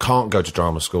can't go to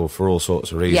drama school for all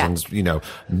sorts of reasons, you know,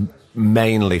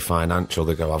 mainly financial.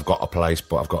 They go, I've got a place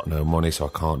but I've got no money, so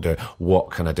I can't do it.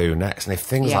 What can I do next? And if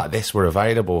things like this were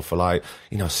available for, like,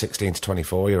 you know, 16 to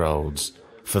 24-year-olds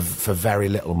for very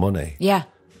little money,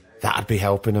 that'd be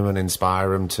helping them and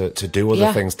inspire them to do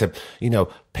other things, to, you know,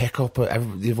 pick up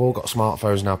you've all got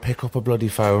smartphones now, pick up a bloody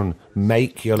phone,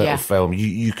 make your little film.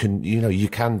 You can, you know, you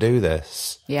can do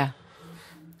this. And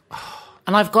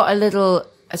I've got a little,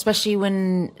 especially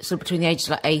when sort of between the ages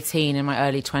of like 18 and my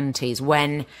early 20s,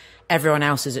 when everyone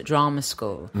else is at drama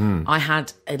school, I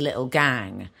had a little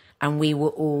gang, and we were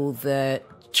all the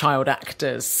child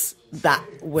actors that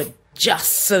were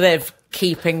just sort of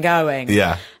keeping going.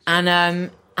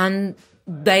 And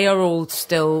they are all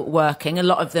still working. A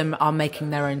lot of them are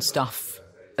making their own stuff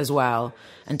as well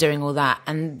and doing all that.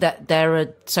 And that there are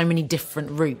so many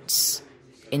different routes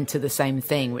into the same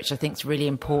thing, which I think is really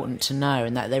important to know,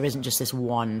 and that there isn't just this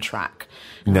one track,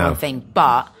 one thing.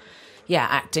 But yeah,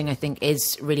 acting, I think,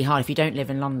 is really hard if you don't live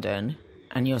in London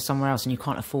and you're somewhere else and you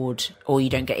can't afford, or you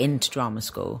don't get into drama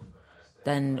school.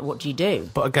 Then what do you do?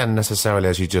 But again, necessarily,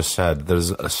 as you just said,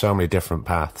 there's so many different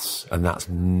paths,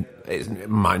 and it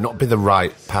might not be the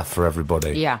right path for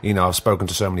everybody. You know, I've spoken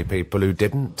to so many people who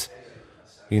didn't,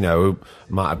 you know, who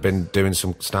might have been doing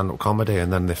some stand-up comedy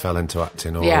and then they fell into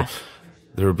acting, or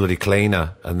they're a bloody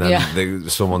cleaner and then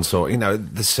someone saw, you know,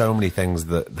 there's so many things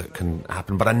that can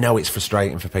happen. But I know it's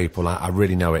frustrating for people. I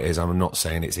really know it is. I'm not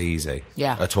saying it's easy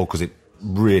at all, because it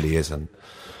really isn't.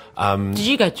 Did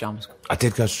you go to drama school? I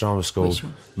did go to drama school. Which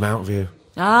one? Mount View.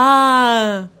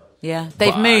 Ah, yeah.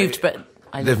 They've moved, but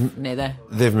I live near there.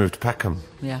 They've moved to Peckham.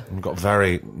 Yeah. We've got a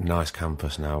very nice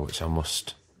campus now, which I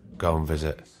must go and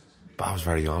visit. But I was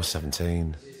very young. I was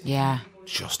 17. Yeah.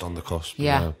 Just on the cusp.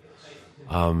 Yeah. You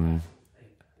know.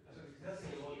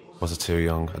 Was I too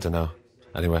young? I don't know.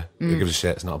 Anyway, who gives a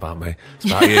shit? It's not about me. It's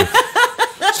about you.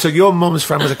 So your mum's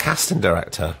friend was a casting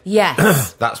director.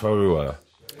 Yes. That's where we were.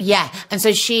 Yeah, and so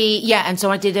and so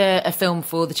I did a film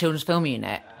for the Children's Film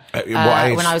Unit. What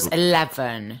age? When I was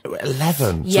 11.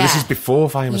 11? Yeah. So this is before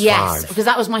Famous Five? Yes, because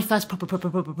that was my first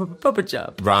proper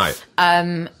job. Right.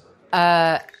 And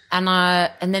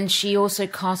then she also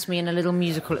cast me in a little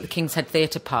musical at the King's Head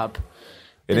Theatre pub.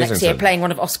 The next year, playing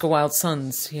one of Oscar Wilde's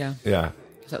sons. Yeah. Yeah.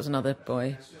 So that was another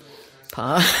boy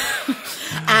part.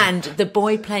 And the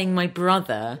boy playing my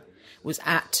brother was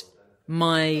at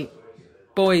my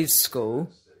boys' school.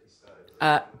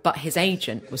 But his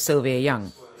agent was Sylvia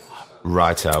Young.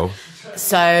 Righto.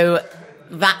 So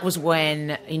that was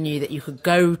when he knew that you could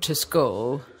go to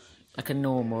school like a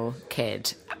normal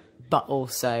kid, but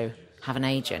also have an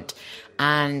agent.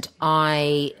 And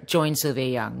I joined Sylvia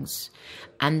Young's,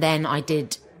 and then I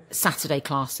did Saturday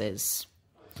classes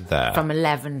there from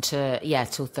 11 to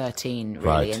till 13 really,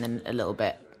 right. And then a little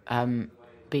bit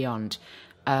beyond,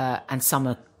 and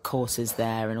summer courses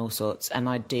there and all sorts. And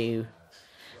I do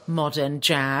modern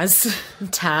jazz,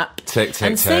 tap,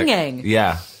 and singing.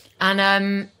 Yeah.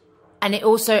 And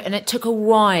it took a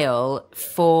while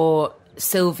for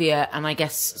Sylvia and I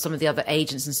guess some of the other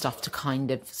agents and stuff to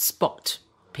kind of spot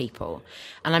people.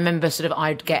 And I remember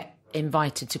I'd get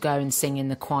invited to go and sing in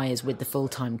the choirs with the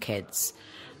full-time kids.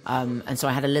 And so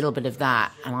I had a little bit of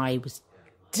that, and I was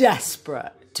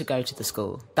desperate to go to the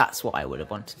school. That's what I would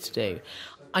have wanted to do.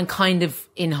 And kind of,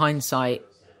 in hindsight,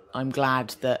 I'm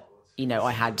glad that, you know,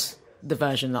 I had the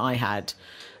version that I had,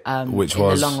 which in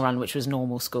was the long run, which was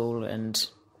normal school and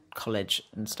college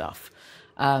and stuff.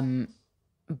 But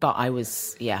I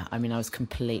was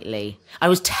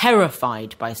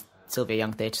terrified by Sylvia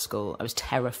Young Theatre School. I was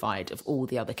terrified of all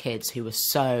the other kids who were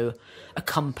so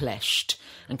accomplished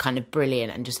and kind of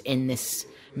brilliant and just in this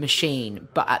machine.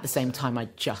 But at the same time, I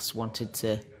just wanted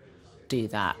to do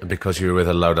that. Because you were with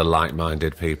a load of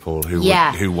like-minded people who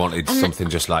wanted something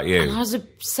just like you. And I was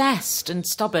obsessed and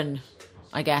stubborn,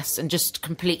 I guess, and just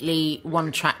completely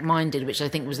one-track minded, which I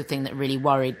think was the thing that really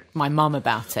worried my mum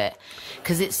about it.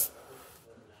 Because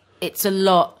it's a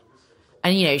lot.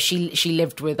 And, you know, she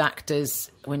lived with actors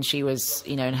when she was,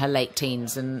 you know, in her late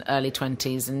teens and early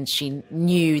 20s, and she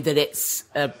knew that it's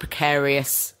a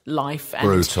precarious life. And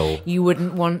brutal. You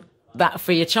wouldn't want that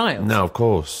for your child. No, of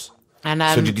course. And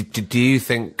so do you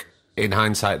think, in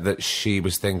hindsight, that she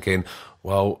was thinking,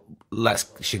 well,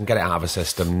 she can get it out of her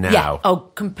system now? Yeah, oh,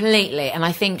 completely. And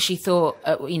I think she thought,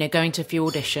 you know, going to a few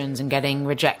auditions and getting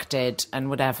rejected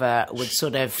and whatever would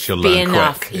sort of be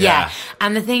enough. Quick, yeah.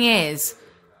 And the thing is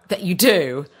that you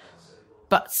do,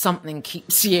 but something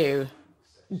keeps you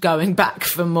going back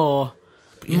for more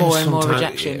and more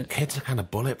rejection. Kids are kind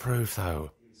of bulletproof, though.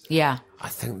 Yeah. I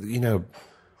think, you know,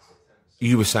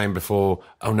 you were saying before,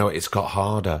 oh no, it's got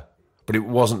harder, but it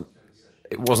wasn't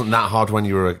that hard when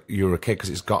you were a kid, because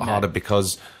it's got harder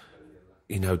because,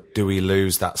 you know, do we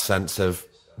lose that sense of,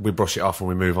 we brush it off and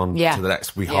we move on to the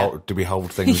next? Do we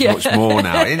hold things much more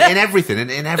now in everything,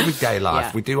 in everyday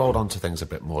life? We do hold on to things a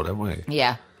bit more, don't we?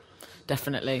 Yeah,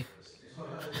 definitely.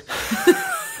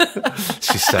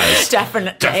 She says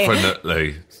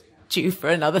definitely due for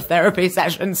another therapy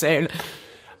session soon.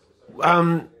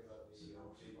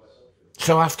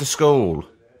 So after school,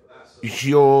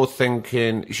 your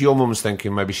mum's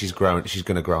thinking maybe she's going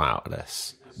to grow out of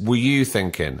this. Were you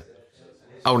thinking,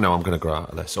 oh no, I'm going to grow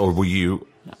out of this? Or were you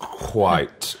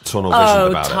quite tunnel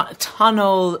visioned about it?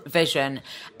 Tunnel vision.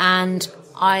 And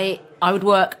I would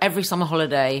work every summer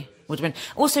holiday. Would have been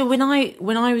also when I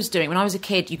was a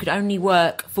kid, you could only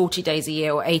work 40 days a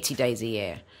year or 80 days a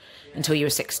year until you were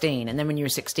 16, and then when you were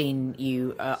 16,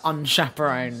 you are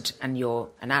unchaperoned and you're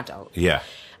an adult. Yeah.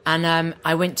 And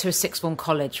I went to a sixth form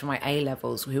college for my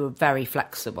A-levels, who were very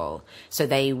flexible. So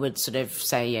they would sort of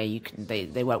say, yeah, you can.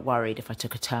 They weren't worried if I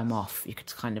took a term off. You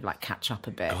could kind of like catch up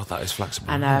a bit. Oh, that is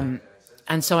flexible.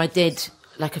 And so I did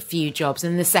like a few jobs.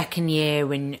 And the second year,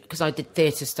 because I did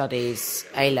theatre studies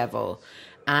A-level,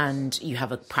 and you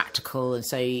have a practical, and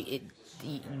so you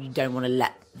don't want to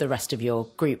let the rest of your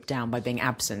group down by being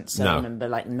absent. So I remember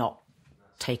like not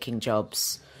taking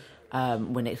jobs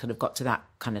when it sort of got to that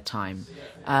kind of time.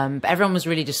 But everyone was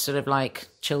really just sort of like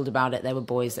chilled about it. There were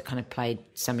boys that kind of played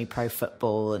semi-pro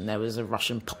football, and there was a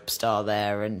Russian pop star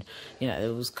there, and, you know,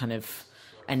 it was kind of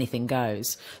anything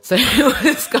goes. So it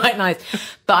was quite nice.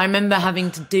 But I remember having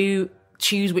to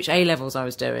choose which A-levels I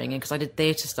was doing, and because I did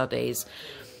theatre studies,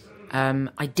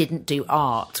 I didn't do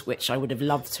art, which I would have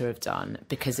loved to have done,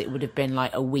 because it would have been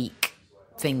like a week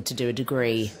thing to do a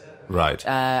degree. Right.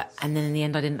 And then in the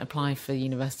end, I didn't apply for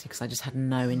university because I just had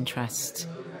no interest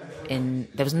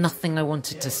there was nothing I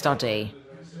wanted to study.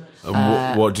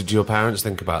 And what did your parents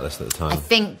think about this at the time? I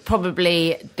think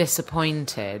probably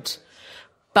disappointed,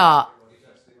 but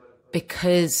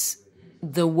because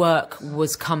the work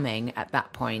was coming at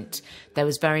that point, there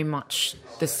was very much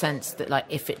the sense that, like,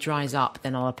 if it dries up,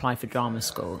 then I'll apply for drama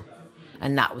school.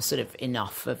 And that was sort of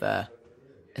enough of a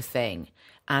thing.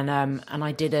 And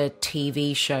I did a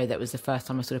TV show that was the first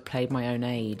time I sort of played my own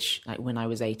age, like when I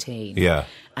was 18. Yeah.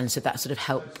 And so that sort of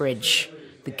helped bridge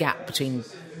the gap between...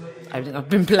 I think I've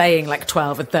been playing like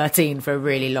 12 and 13 for a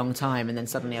really long time, and then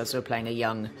suddenly I was sort of playing a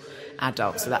young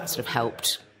adult. So that sort of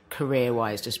helped,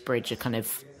 career-wise, just bridge a kind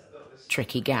of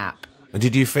tricky gap. And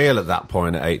did you feel at that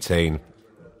point at 18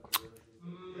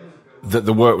 that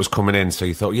the work was coming in, so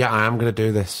you thought, yeah, I am going to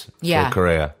do this for a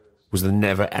career? Was there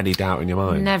never any doubt in your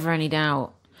mind? Never any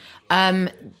doubt.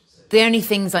 The only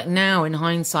things like now in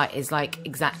hindsight is like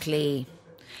exactly...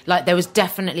 Like there was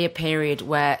definitely a period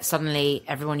where suddenly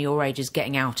everyone your age is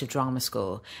getting out of drama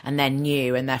school, and they're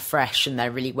new and they're fresh and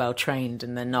they're really well trained,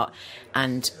 and they're not.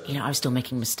 And, you know, I was still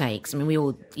making mistakes. I mean, we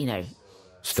all, you know,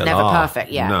 still never are.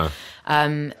 Perfect, yeah.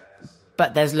 No.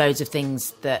 But there's loads of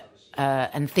things that...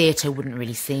 and theatre wouldn't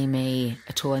really see me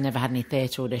at all. I never had any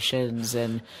theatre auditions.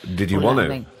 And did you want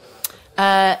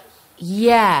to?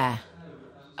 Yeah.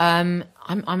 I'm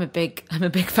a big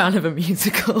fan of a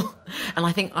musical, and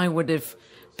I think I would have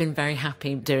been very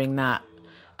happy doing that.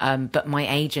 But my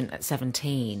agent at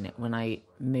 17, when I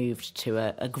moved to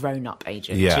a grown-up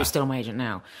agent, who's still my agent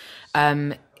now,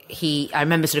 I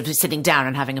remember sort of sitting down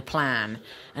and having a plan,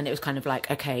 and it was kind of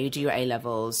like, okay, you do your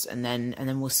A-levels, and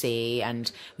then we'll see,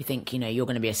 and we think, you're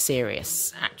going to be a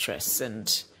serious actress, and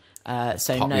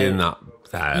so Pop no, you in that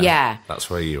there. Yeah. That's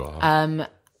where you are.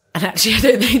 And actually, I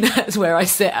don't think that's where I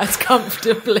sit as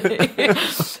comfortably.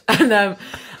 and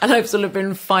I've sort of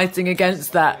been fighting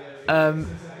against that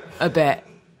a bit.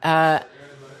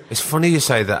 It's funny you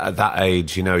say that at that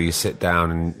age, you sit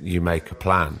down and you make a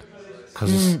plan,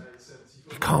 because you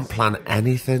can't plan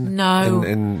anything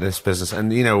in this business.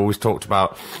 And, always talked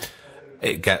about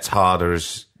it gets harder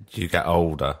as you get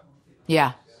older.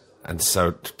 Yeah. And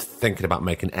so thinking about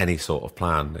making any sort of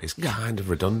plan is kind of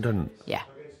redundant. Yeah.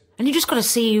 And you just got to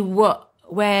see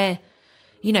where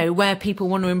people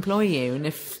want to employ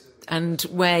you, and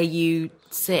where you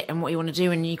sit and what you want to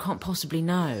do, and you can't possibly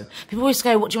know. People always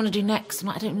go, what do you want to do next? I'm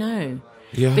like, I don't know.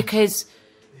 Yeah. Because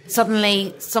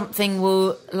suddenly something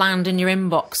will land in your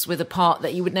inbox with a part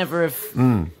that you would never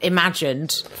have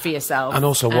imagined for yourself. And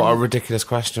also, what a ridiculous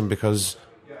question, because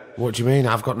what do you mean?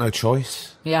 I've got no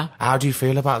choice. Yeah. How do you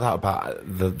feel about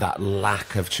that, that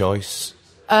lack of choice?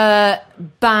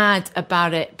 Bad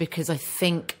about it, because I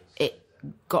think it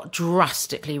got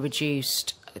drastically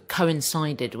reduced,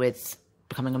 coincided with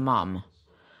becoming a mum,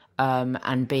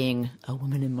 and being a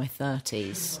woman in my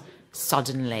 30s.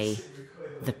 Suddenly,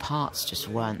 the parts just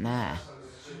weren't there.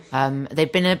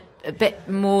 They've been a bit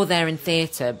more there in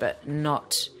theatre, but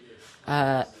not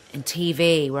in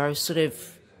TV, where I was sort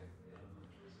of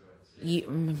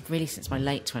really since my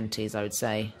late 20s, I would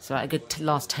say. So like a good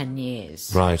last 10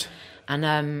 years. Right.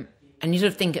 And you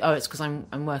sort of think, it's because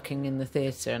I'm working in the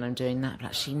theatre and I'm doing that. But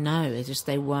actually, no,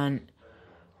 they weren't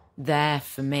there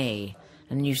for me.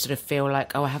 And you sort of feel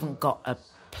like, I haven't got a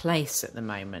place at the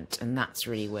moment. And that's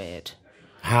really weird.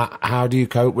 How do you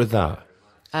cope with that?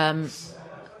 Go and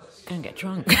get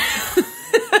drunk.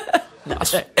 No,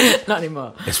 not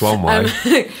anymore. It's one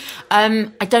way.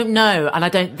 I don't know, and I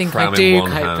don't think I do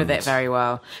cope with it very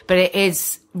well. But it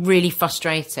is really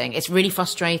frustrating. It's really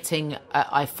frustrating.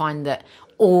 I find that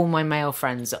all my male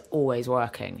friends are always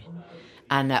working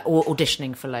and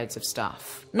auditioning for loads of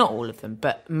stuff. Not all of them,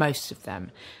 but most of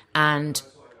them. And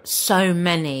so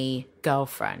many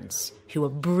girlfriends who are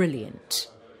brilliant,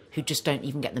 who just don't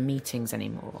even get the meetings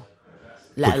anymore,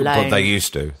 let alone... But they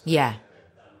used to. Yeah.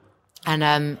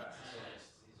 And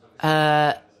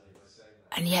yeah,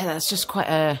 that's just quite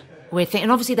a weird thing.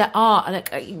 And obviously there are,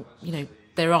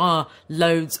 there are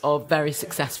loads of very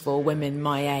successful women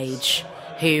my age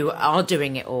who are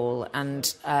doing it all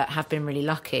and have been really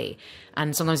lucky.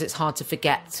 And sometimes it's hard to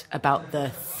forget about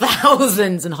the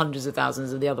thousands and hundreds of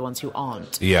thousands of the other ones who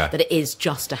aren't. Yeah. That it is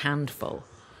just a handful.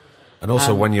 And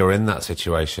also when you're in that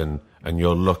situation and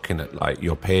you're looking at like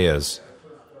your peers,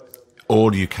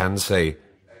 all you can see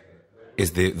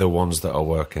is the ones that are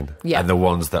working and the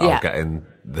ones that are getting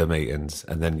the meetings.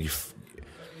 And then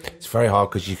it's very hard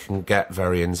because you can get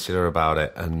very insular about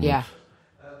it. And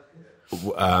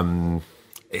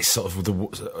it's sort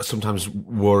of sometimes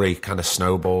worry kind of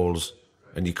snowballs,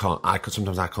 and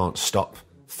sometimes I can't stop.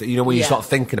 When you start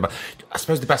thinking about, I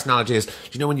suppose the best analogy is,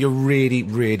 when you're really,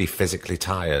 really physically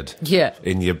tired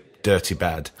in your dirty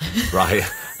bed, right?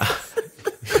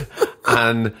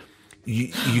 And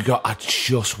you go, I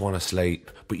just want to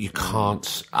sleep, but you can't.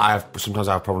 Sometimes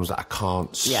I have problems that I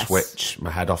can't switch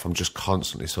my head off. I'm just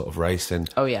constantly sort of racing.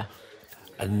 Oh, yeah.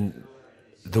 And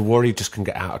the worry just can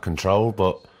get out of control,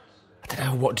 but I don't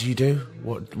know, what do you do?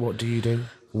 What do you do?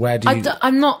 Where do you...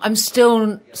 I'm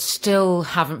still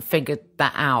haven't figured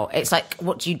that out. It's like,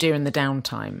 what do you do in the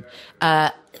downtime?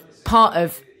 Part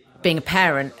of being a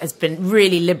parent has been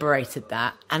really liberated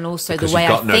that, and also because the way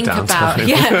I think about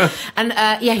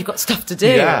you've got stuff to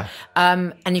do,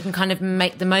 and you can kind of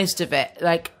make the most of it.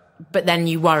 But then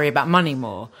you worry about money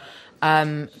more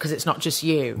because it's not just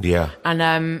you. Yeah,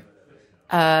 and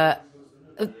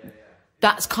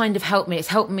that's kind of helped me. It's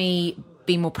helped me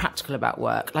be more practical about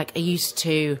work. Like I used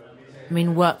to,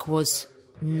 work was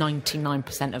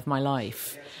 99% of my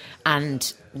life,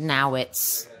 and now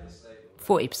it's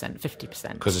 40%,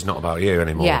 50%. Because it's not about you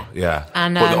anymore. Yeah.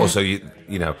 And, but also,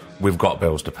 we've got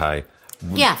bills to pay.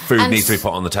 Yeah. Food needs to be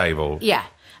put on the table. Yeah.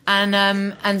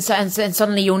 And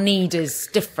suddenly your need is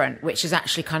different, which is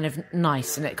actually kind of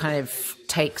nice, and it kind of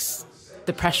takes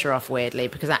the pressure off weirdly,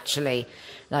 because actually,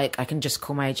 I can just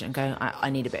call my agent and go, I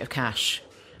need a bit of cash,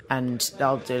 and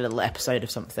I'll do a little episode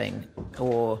of something,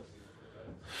 or,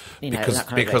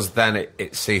 because then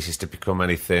it ceases to become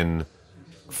anything.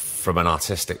 From an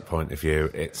artistic point of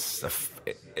view, it's a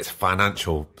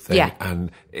financial thing,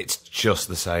 and it's just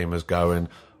the same as going,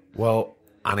 well,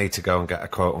 I need to go and get a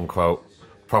quote-unquote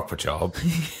proper job,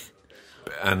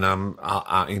 and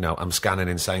I'm scanning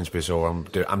in Sainsbury's, or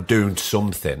I'm doing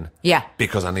something. Yeah.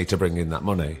 Because I need to bring in that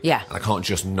money. Yeah. And I can't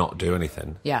just not do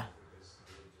anything. Yeah.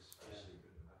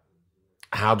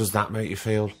 How does that make you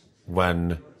feel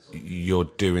when you're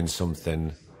doing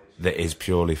something that is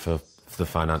purely for the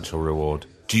financial reward?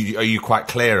 Are you quite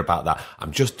clear about that?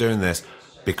 I'm just doing this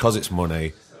because it's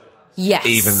money. Yes.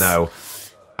 Even though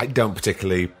I don't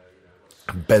particularly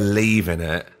believe in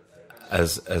it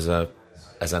as an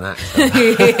actor.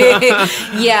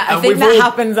 Yeah, I think that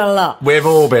happens a lot. We've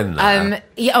all been there.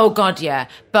 Yeah, oh God, yeah.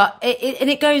 But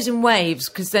it goes in waves,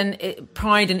 because then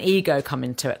pride and ego come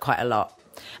into it quite a lot.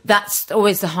 That's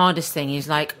always the hardest thing. Is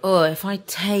like, oh, if I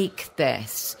take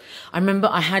this, I remember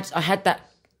I had that,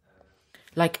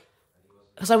 like,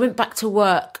 because I went back to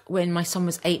work when my son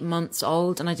was 8 months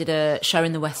old, and I did a show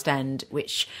in the West End,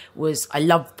 which was, I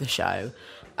loved the show,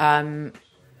 but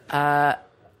I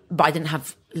didn't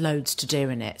have loads to do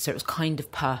in it, so it was kind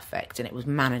of perfect and it was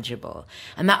manageable.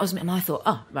 And that was, and I thought,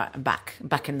 oh, right, I'm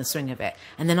back in the swing of it.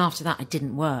 And then after that, I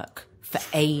didn't work for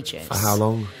ages. For how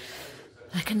long?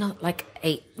 Like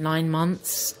 8-9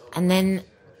 months. And then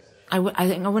I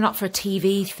think I went up for a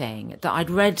TV thing that I'd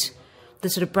read the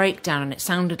sort of breakdown, and it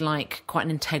sounded like quite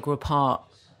an integral part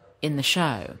in the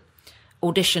show.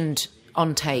 Auditioned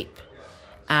on tape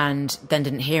and then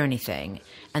didn't hear anything.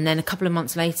 And then a couple of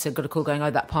months later, got a call going,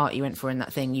 oh, that part you went for in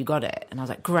that thing, you got it. And I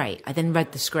was like, great. I then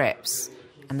read the scripts,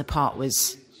 and the part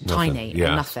was tiny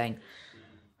and nothing.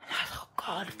 And I thought, oh,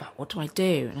 God, what do I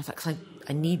do? And I was like, 'cause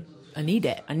I need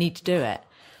it. I need to do it.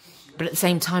 But at the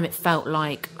same time, it felt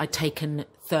like I'd taken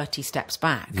 30 steps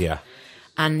back. Yeah.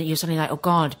 And you're suddenly like, oh,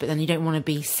 God, but then you don't want to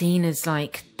be seen as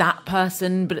like that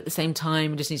person. But at the same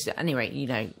time, you just need to,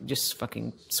 anyway, just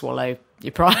fucking swallow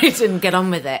your pride and get on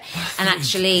with it. And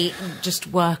actually just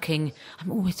working,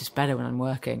 I'm always just better when I'm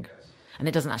working. And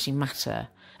it doesn't actually matter.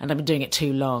 And I've been doing it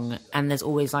too long. And there's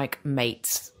always like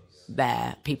mates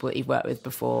there, people that you've worked with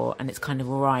before. And it's kind of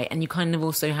all right. And you kind of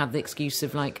also have the excuse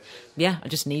of like, yeah, I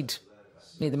just need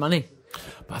the money.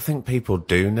 But I think people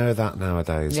do know that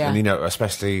nowadays. Yeah. And,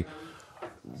 especially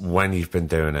when you've been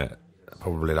doing it,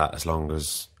 probably that as long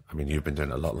as, you've been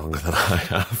doing it a lot longer than I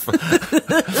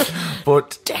have.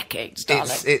 But decades,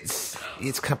 darling. It's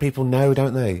people know,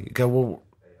 don't they? You go, well,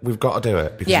 we've got to do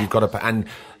it because you've got to. And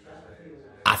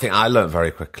I think I learned very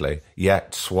quickly. Yeah,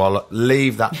 swallow,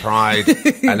 leave that pride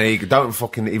and ego. Don't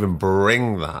fucking even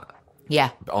bring that. Yeah.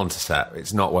 Onto set.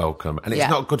 It's not welcome, and it's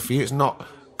not good for you. It's not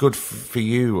good for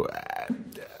you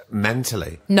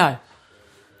mentally. No.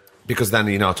 Because then,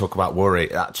 I talk about worry.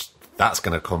 That's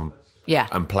going to come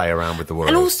and play around with the worry.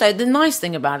 And also, the nice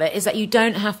thing about it is that you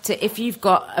don't have to, if you've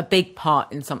got a big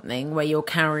part in something where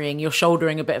you're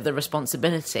shouldering a bit of the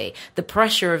responsibility, the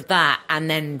pressure of that, and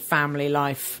then family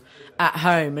life at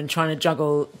home and trying to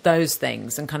juggle those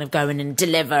things and kind of going and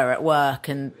deliver at work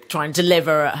and try and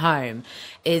deliver at home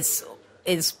is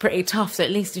pretty tough. So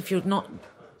at least if you're not,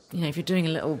 if you're doing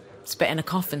a little spit in a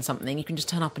cough and something, you can just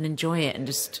turn up and enjoy it and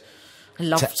just... I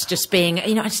love just being,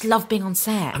 I just love being on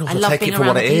set. And also I love take being it for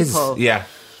around what it people. is. Yeah.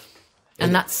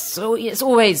 And that's so, it's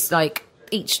always like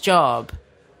each job.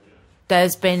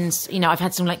 There's been, I've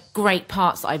had some like great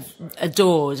parts that I've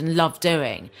adored and loved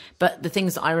doing. But the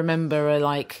things that I remember are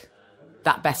like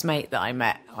that best mate that I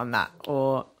met on that,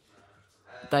 or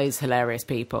those hilarious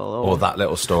people. Or that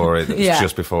little story that's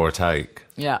just before a take.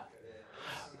 Yeah.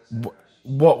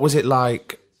 What was it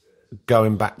like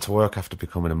going back to work after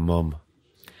becoming a mum?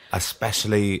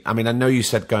 Especially, I know you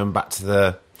said going back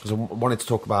to because I wanted to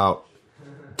talk about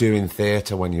doing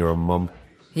theatre when you're a mum.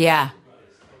 Yeah.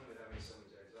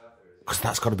 Because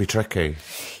that's got to be tricky.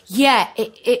 Yeah,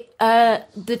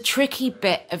 the tricky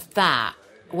bit of that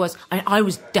was I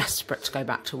was desperate to go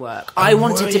back to work. I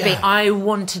wanted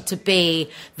to be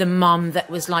the mum that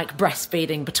was like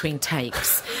breastfeeding between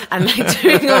takes and like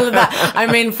doing all of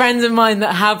that. Friends of mine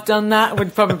that have done that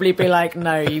would probably be like,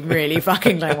 no, you really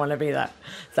fucking don't want to be that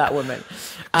woman.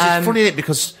 It's funny, isn't it?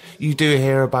 Because you do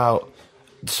hear about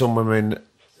some women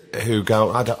who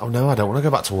go, I don't want to go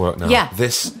back to work now. Yeah.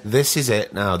 This is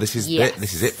it now. This is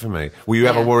it for me. Were you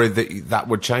ever worried that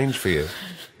would change for you?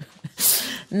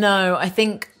 No, I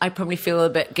think I probably feel a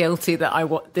bit guilty that I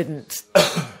didn't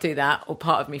do that, or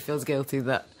part of me feels guilty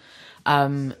that.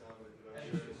 But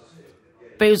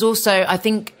it was also, I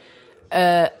think,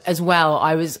 as well,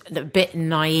 I was a bit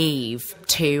naive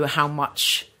to how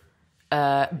much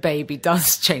baby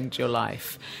does change your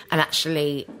life. And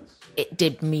actually, it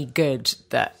did me good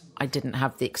that I didn't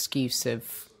have the excuse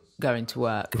of going to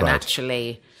work. Right. And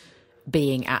actually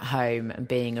being at home and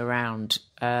being around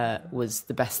was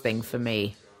the best thing for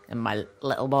me and my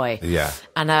little boy. Yeah.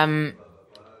 And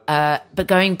But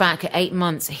going back at 8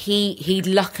 months, he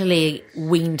luckily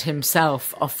weaned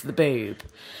himself off the boob,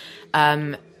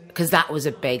 because that was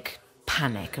a big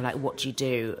panic of like, what do you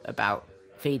do about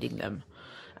feeding them?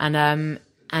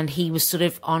 And he was sort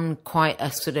of on quite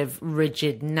a sort of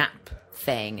rigid nap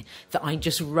thing that I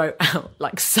just wrote out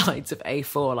like sides of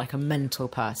A4 like a mental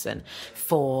person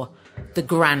for the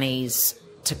grannies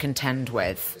to contend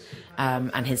with,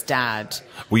 and his dad.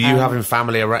 Were you having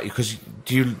family around? Because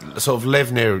do you sort of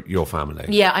live near your family?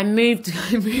 Yeah, I moved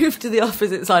to the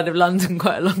opposite side of London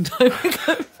quite a long time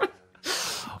ago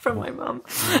from my mum,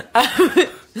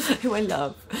 who I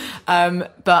love.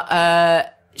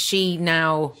 But she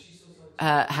now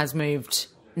has moved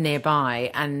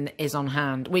nearby and is on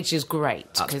hand, which is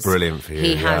great. That's brilliant for you.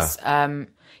 He has,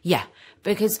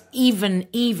 because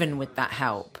even with that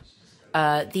help,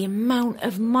 the amount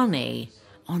of money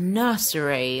on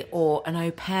nursery or an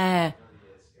au pair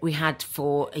we had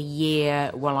for a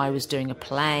year while I was doing a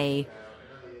play,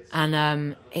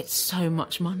 and it's so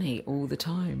much money all the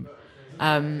time.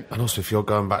 And also, if you're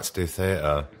going back to do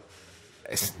theatre,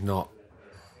 it's not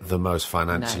the most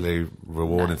financially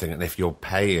rewarding thing. And if you're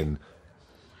paying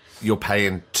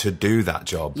to do that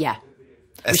job. Yeah.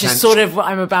 Which is sort of what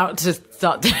I'm about to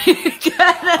start doing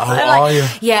again. Are you?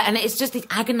 Yeah, and it's just these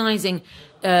agonising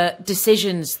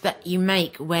decisions that you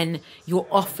make when you're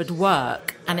offered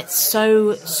work. And it's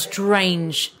so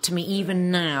strange to me even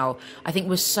now. I think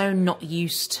we're so not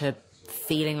used to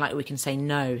feeling like we can say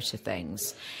no to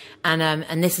things.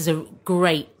 And this is a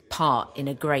great part in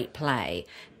a great play,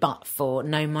 but for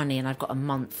no money, and I've got a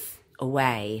month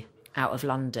away out of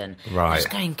London. Right. I was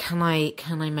going, can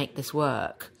I make this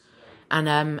work?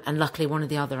 And luckily one of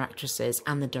the other actresses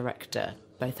and the director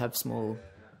both have small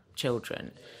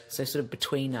children. So sort of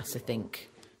between us, I think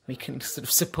we can sort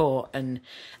of support, and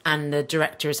the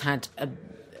director has had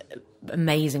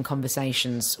amazing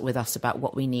conversations with us about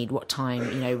what we need, what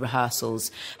time,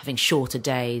 rehearsals, having shorter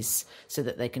days so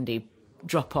that they can do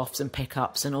drop-offs and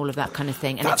pick-ups and all of that kind of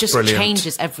thing. And That's it just brilliant.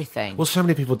 changes everything. Well, so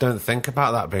many people don't think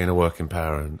about that being a working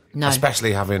parent. No.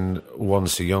 Especially having one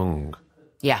so young.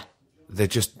 Yeah. They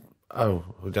just...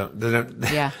 they don't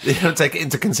Yeah. they don't take it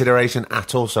into consideration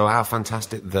at all. So how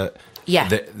fantastic that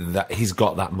that he's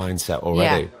got that mindset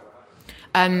already.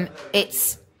 Yeah.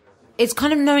 It's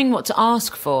kind of knowing what to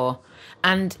ask for,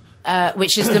 and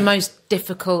which is the most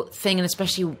difficult thing, and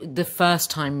especially the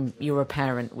first time you're a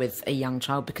parent with a young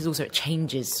child, because also it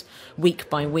changes week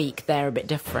by week. They're a bit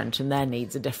different and their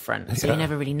needs are different, so you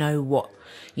never really know what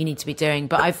you need to be doing.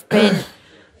 But I've been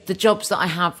the jobs that I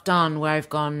have done where I've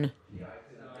gone,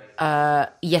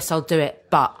 yes, I'll do it,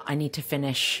 but I need to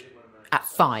finish at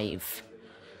 5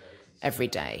 every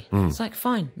day. It's like,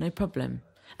 fine, no problem.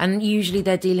 And usually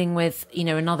they're dealing with,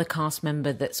 another cast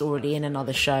member that's already in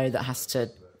another show that has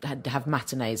to have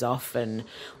matinees off and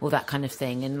all that kind of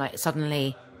thing. And like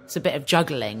suddenly it's a bit of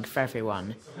juggling for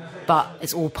everyone, but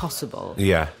it's all possible.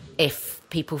 Yeah. If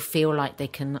people feel like they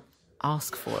can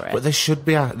ask for it. But they should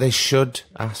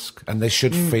ask, and they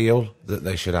should feel that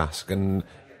they should ask. And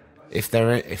if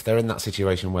they're in that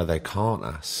situation where they can't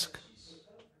ask,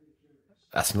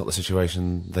 that's not the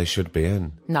situation they should be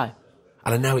in. No.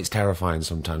 And I know it's terrifying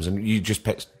sometimes, and you just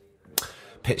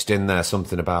pitched in there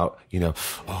something about,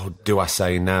 do I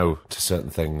say no to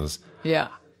certain things? Yeah.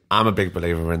 I'm a big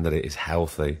believer in that it is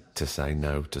healthy to say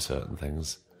no to certain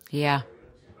things. Yeah.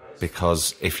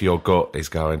 Because if your gut is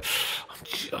going, I'm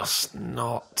just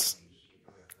not,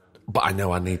 but I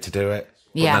know I need to do it.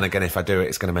 But then again, if I do it,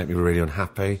 it's going to make me really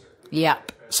unhappy.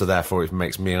 Yep. So therefore, if it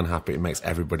makes me unhappy, it makes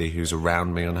everybody who's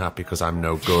around me unhappy because I'm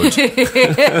no good.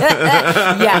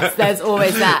 Yes, there's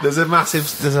always that. There's a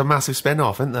massive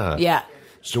spin-off, isn't there? Yeah.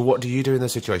 So what do you do in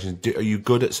those situations? Are you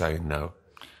good at saying no?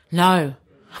 No.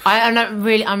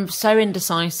 I'm so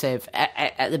indecisive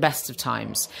at the best of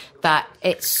times that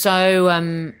it's so,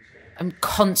 I'm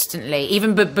constantly,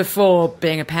 even before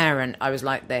being a parent, I was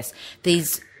like this.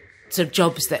 These sort of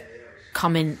jobs that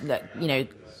come in that,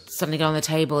 suddenly go on the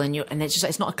table and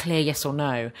it's not a clear yes or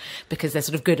no, because there's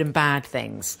sort of good and bad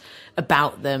things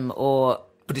about them, or...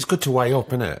 But it's good to weigh up,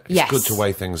 isn't it? It's good to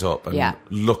weigh things up and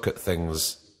look at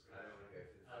things,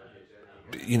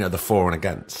 the for and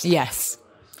against. Yes.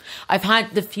 I've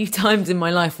had the few times in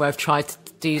my life where I've tried to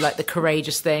do like the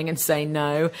courageous thing and say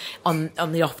no on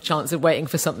the off chance of waiting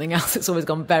for something else. It's always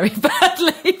gone very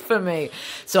badly for me.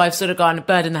 So I've sort of gone a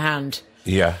bird in the hand.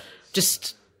 Yeah.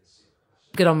 Just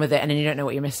get on with it, and then you don't know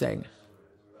what you're missing.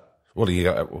 Well,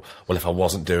 if I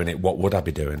wasn't doing it, what would I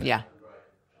be doing? Yeah.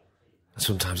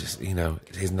 Sometimes it's,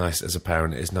 it is nice as a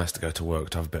parent, it is nice to go to work,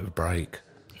 to have a bit of a break.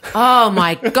 Oh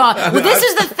my God. Well, this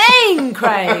is the thing,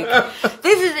 Craig.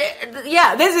 This is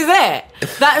it.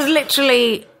 That is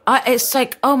literally, it's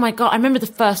like, oh my God. I remember the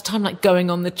first time like going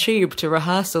on the tube to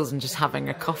rehearsals and just having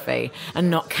a coffee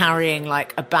and not carrying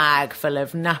like a bag full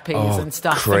of nappies and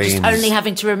stuff. And just only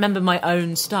having to remember my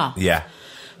own stuff. Yeah.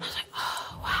 I was like,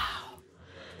 oh, wow.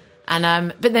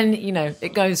 And, but then, you know,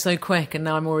 it goes so quick and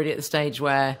now I'm already at the stage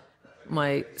where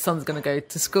my son's going to go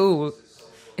to school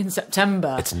in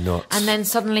September. It's nuts. And then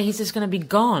suddenly he's just going to be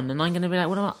gone and I'm going to be like,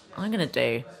 what am I going to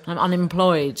do? I'm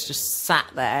unemployed, just sat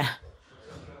there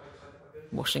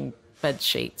washing bed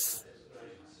sheets,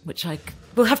 which I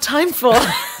will have time for.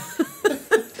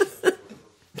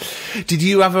 Did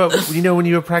you have when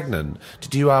you were pregnant,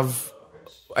 did you have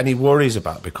any worries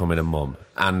about becoming a mum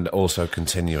and also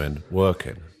continuing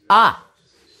working?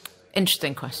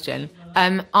 Interesting question.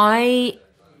 I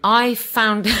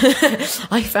found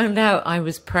out I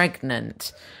was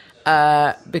pregnant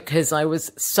because I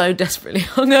was so desperately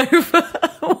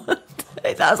hungover one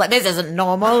day. I was like, this isn't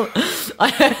normal.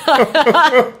 And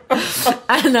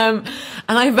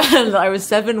I found that I was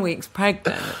 7 weeks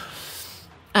pregnant.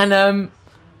 And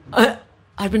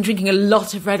I'd been drinking a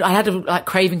lot of red. I had a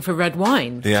craving for red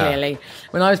wine, clearly,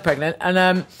 when I was pregnant.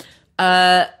 And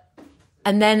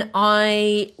then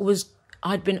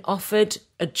I'd been offered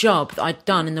a job that I'd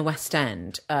done in the West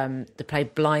End, the play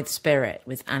Blithe Spirit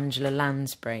with Angela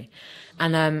Lansbury,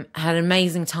 and had an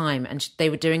amazing time. And they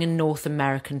were doing a North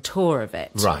American tour of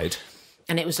it. Right.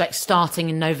 And it was like starting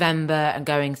in November and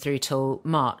going through till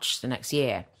March the next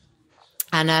year.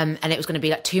 And it was going to be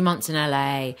like 2 months in LA,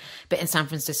 a bit in San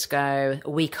Francisco, a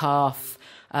week off,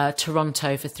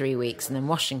 Toronto for 3 weeks, and then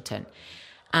Washington.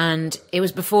 And it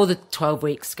was before the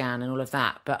 12-week scan and all of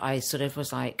that. But I sort of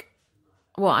was like,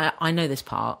 well, I know this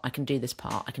part. I can do this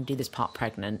part. I can do this part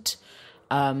pregnant.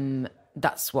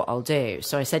 That's what I'll do.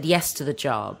 So I said yes to the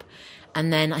job.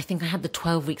 And then I think I had the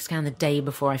 12-week scan the day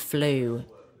before I flew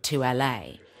to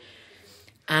LA.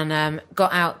 And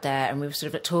got out there and we were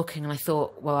sort of talking and I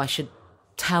thought, well, I should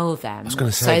tell them. I was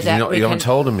going to say, you haven't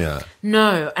told them yet?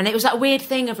 No. And it was that weird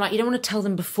thing of like, you don't want to tell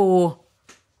them before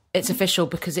it's official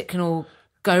because it can all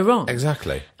go wrong.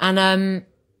 Exactly. And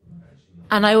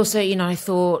I also, you know, I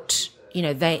thought, you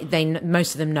know, they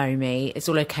most of them know me. It's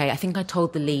all okay. I think I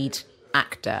told the lead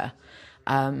actor,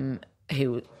 who,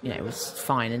 you know, was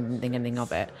fine and didn't think anything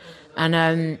of it.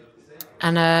 And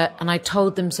I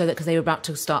told them so that because they were about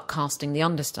to start casting the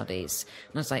understudies.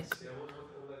 And I was like,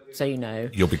 so you know.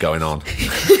 You'll be going on.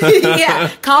 Yeah,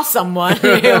 cast someone.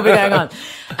 You'll be going on.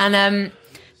 And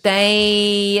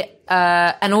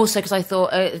and also because I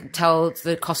thought, tell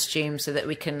the costume so that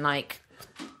we can like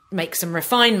make some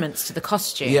refinements to the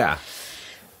costume. Yeah.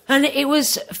 And it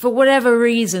was, for whatever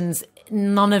reasons,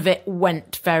 none of it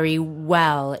went very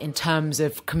well in terms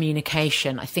of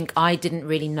communication. I think I didn't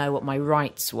really know what my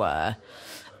rights were.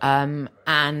 And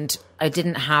I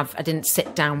didn't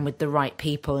sit down with the right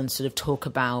people and sort of talk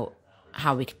about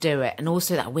how we could do it. And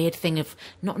also that weird thing of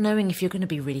not knowing if you're going to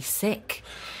be really sick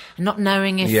and not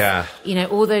knowing if, you know,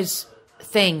 all those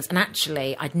things. And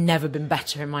actually, I'd never been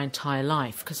better in my entire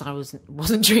life because I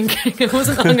wasn't drinking, I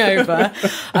wasn't hungover.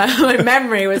 My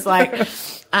memory was like,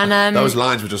 and those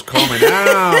lines were just coming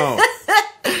out.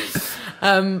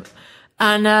 And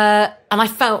I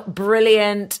felt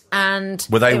brilliant. And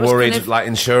were they worried, kind of, like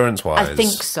insurance-wise? I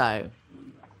think so.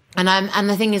 And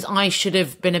the thing is, I should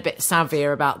have been a bit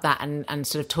savvier about that and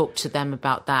sort of talked to them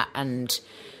about that and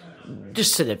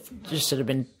just sort of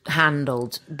been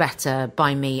handled better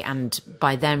by me and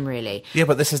by them, really. Yeah,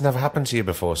 but this has never happened to you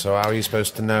before, so how are you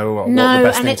supposed to know what the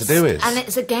best thing to do is? And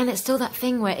it's still that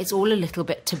thing where it's all a little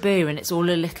bit taboo and it's all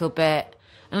a little bit...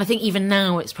 And I think even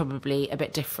now it's probably a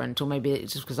bit different, or maybe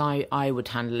it's just because I would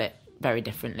handle it very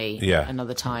differently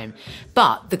another time.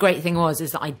 But the great thing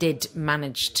is that I did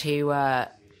manage to...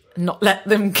 not let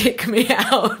them kick me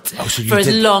out for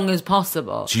as long as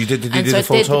possible. So did you do the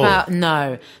full tour?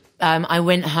 No. I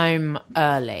went home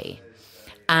early.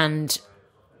 And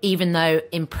even though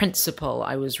in principle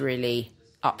I was really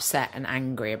upset and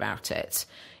angry about it,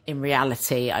 in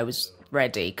reality I was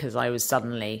ready because I was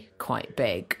suddenly quite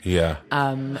big. Yeah.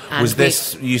 Was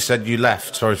this, you said you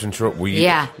left, sorry to interrupt, were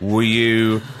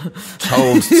you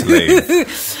told to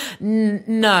leave?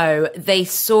 No, they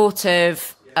sort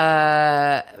of...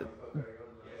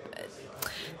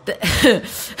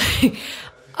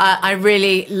 I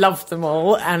really loved them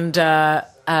all, and just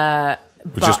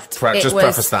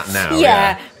preface that now.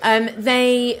 Yeah,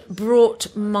 they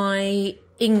brought my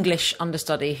English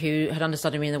understudy, who had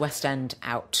understudied me in the West End,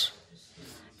 out,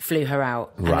 flew her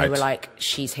out, and they were like,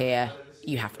 "She's here.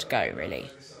 You have to go. Really,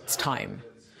 it's time."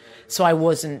 So I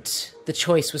wasn't the the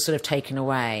choice was sort of taken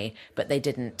away, but they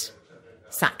didn't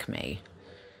sack me.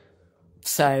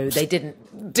 So they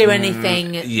didn't do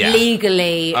anything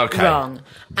legally wrong.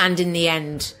 And in the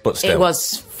end, it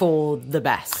was for the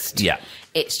best. Yeah.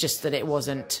 It's just that it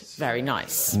wasn't very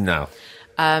nice. No.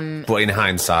 But in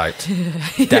hindsight,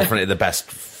 definitely the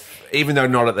best, even though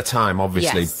not at the time,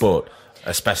 obviously, but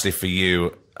especially for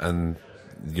you and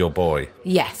your boy.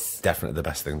 Yes. Definitely the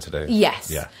best thing to do. Yes.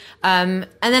 Yeah. And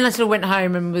then I sort of went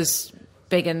home and was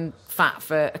big and fat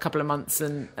for a couple of months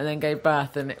and then gave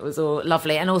birth, and it was all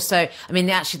lovely. And also, I mean,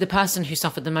 actually the person who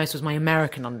suffered the most was my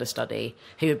American understudy,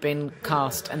 who had been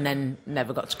cast and then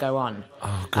never got to go on.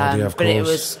 Oh, God, yeah, of but course. it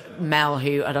was Mel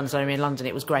who had understudied me in London.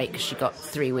 It was great because she got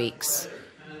 3 weeks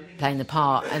playing the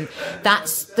part. And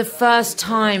that's the first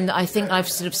time that I think I've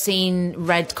sort of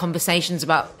read conversations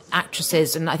about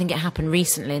actresses, and I think it happened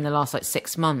recently in the last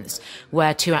 6 months,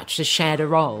 where 2 actresses shared a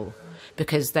role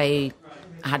because they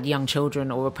had young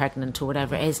children or were pregnant or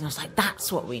whatever it is, and I was like,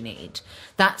 that's what we need.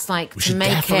 That's we to should make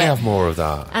definitely it have more of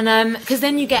that. And because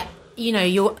then you get,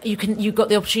 you've got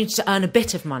the opportunity to earn a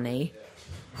bit of money,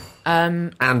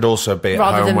 and also be at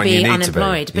rather home than when be you need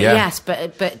unemployed. to be.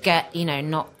 But get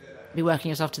not be working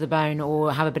yourself to the bone,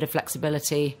 or have a bit of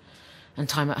flexibility and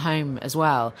time at home as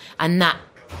well. And that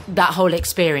whole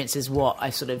experience is what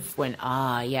I sort of went,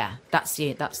 that's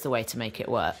the way to make it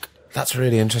work. That's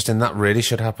really interesting. That really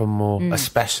should happen more,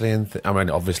 especially in.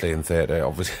 Obviously in theatre.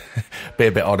 Obviously, be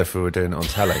a bit odd if we were doing it on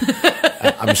telly.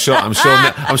 I'm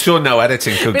sure no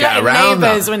editing could get around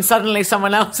Neighbours that. when suddenly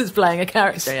someone else is playing a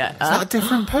character. Yeah, Is that a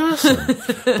different person?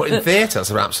 But in theatre, that's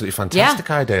an absolutely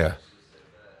fantastic idea.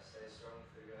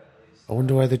 I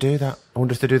wonder where they do that. I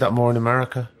wonder if they do that more in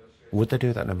America. Would they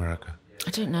do that in America?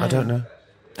 I don't know.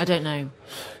 I don't know.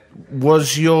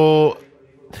 Was your...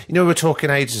 we were talking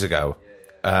ages ago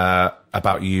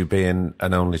about you being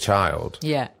an only child.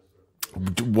 Yeah.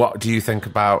 What do you think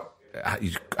about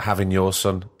having your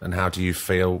son, and how do you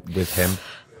feel with him?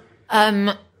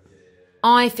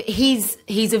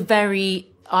 He's a very...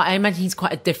 I imagine he's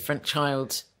quite a different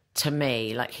child to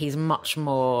me. He's much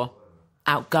more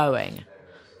outgoing.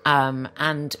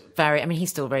 And very... I mean, he's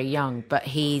still very young, but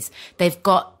they've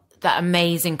got that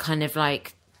amazing kind of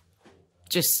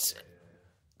just...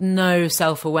 no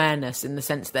self-awareness, in the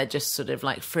sense they're just sort of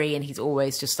free, and he's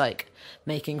always just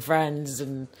making friends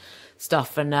and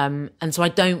stuff, and so I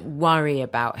don't worry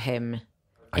about him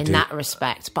in that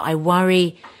respect, but I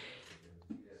worry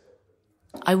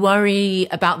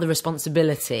about the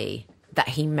responsibility that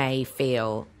he may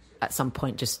feel at some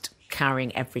point, just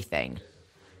carrying everything,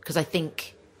 because I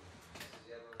think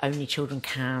only children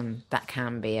can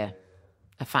be a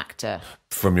factor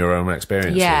from your own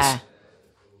experiences. Yeah.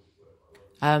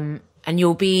 And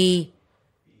you'll be,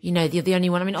 you're the only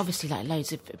one. I mean, obviously,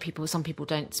 loads of people, some people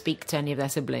don't speak to any of their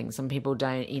siblings. Some people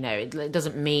don't, it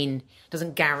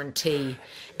doesn't guarantee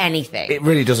anything. It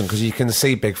really doesn't, because you can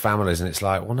see big families and it's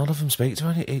none of them speak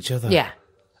to each other. Yeah.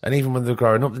 And even when they're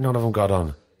growing up, none of them got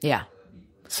on. Yeah.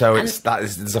 So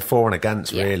there's a for and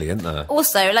against, really, isn't there?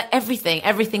 Also,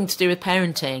 everything to do with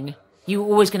parenting, you're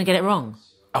always going to get it wrong.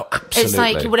 Oh,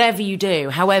 absolutely. It's whatever you do,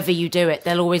 however you do it,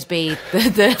 there'll always be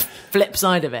the flip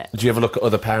side of it. Do you ever look at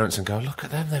other parents and go, look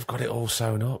at them, they've got it all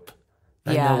sewn up.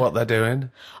 They know what they're doing.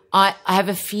 I have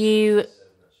a few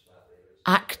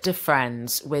actor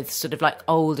friends with sort of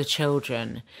older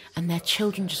children, and their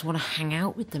children just want to hang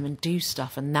out with them and do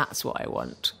stuff, and that's what I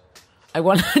want. I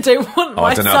don't want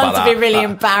my son to be really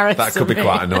embarrassed. That could be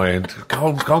quite annoying. Go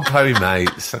on, play with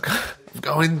mates.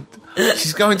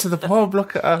 She's going to the pub,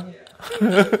 look at her.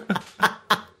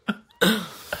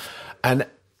 And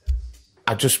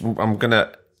I'm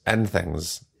gonna end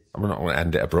things. I'm not gonna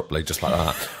end it abruptly just like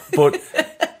that, but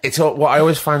it's what I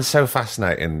always find so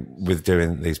fascinating with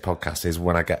doing these podcasts is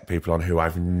when I get people on who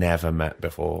I've never met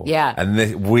before. Yeah.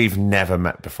 And we've never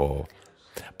met before,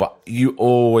 but you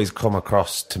always come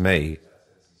across to me,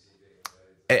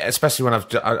 especially when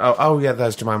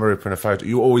there's Jemima Rooper in a photo,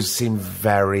 you always seem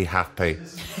very happy.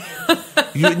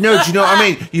 Do you know what I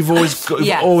mean? You've always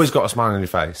got a smile on your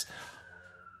face.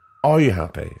 Are you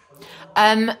happy?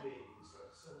 There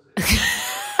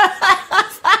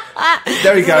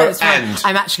you go. End.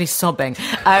 I'm actually sobbing.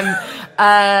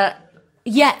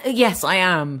 Yes, I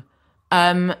am.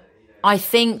 I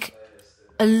think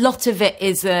a lot of it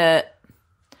is a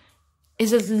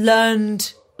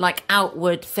learned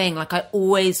outward thing. I've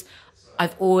always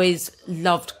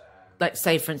loved,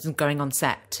 say for instance, going on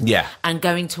set. Yeah. And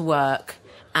going to work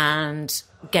and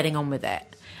getting on with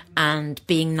it, and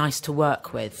being nice to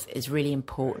work with is really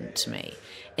important to me.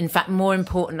 In fact, more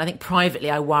important, I think privately,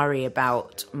 I worry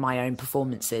about my own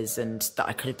performances and that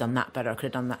I could have done that better. I could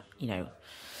have done that,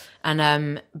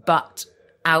 And but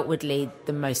outwardly,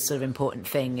 the most sort of important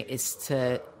thing is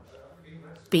to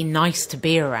be nice to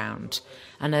be around,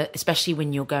 and especially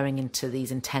when you're going into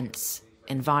these intense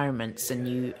environments and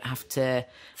you have to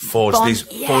forge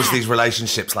these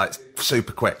relationships like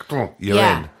super quick. You're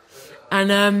in.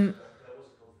 And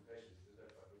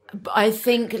I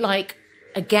think, like,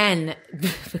 again,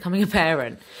 becoming a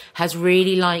parent has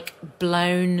really like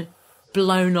blown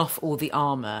off all the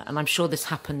armor, and I'm sure this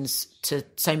happens to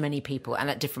so many people and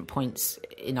at different points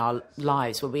in our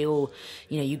lives, where we all,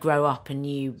 you grow up and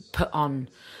you put on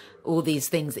all these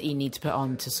things that you need to put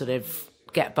on to sort of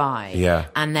get by,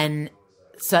 and then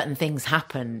certain things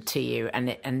happen to you,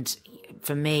 and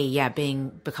for me,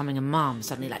 becoming a mum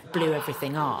suddenly like blew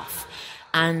everything off,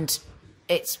 and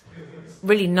it's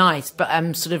really nice, but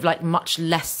I'm sort of like much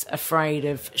less afraid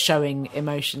of showing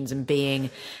emotions and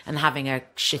having a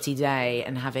shitty day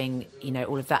and having,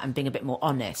 all of that, and being a bit more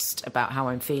honest about how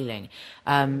I'm feeling.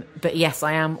 But yes,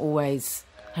 I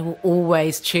will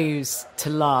always choose to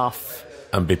laugh.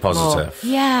 And be positive.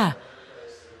 More. Yeah.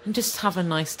 And just have a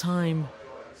nice time.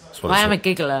 I am a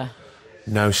giggler.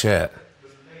 No shit.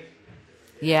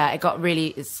 Yeah,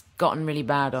 it's gotten really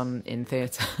bad in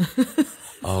theatre.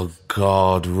 Oh,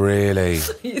 God, really?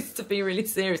 It used to be really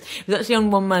serious. It was actually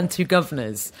on One Man, Two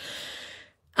Governors.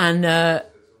 And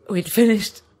we'd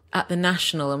finished at the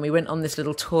National, and we went on this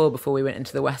little tour before we went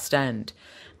into the West End.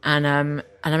 And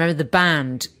I remember the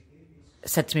band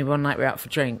said to me one night we were out for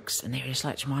drinks, and they were just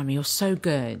like, Jemima, you're so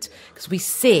good. Because we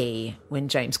see when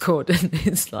James Corden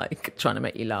is like trying to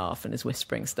make you laugh and is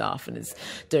whispering stuff and is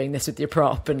doing this with your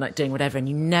prop and like doing whatever, and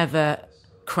you never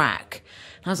crack.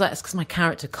 And I was like, it's because my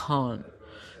character can't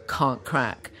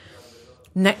crack.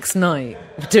 Next night,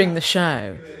 we're doing the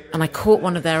show, and I caught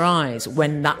one of their eyes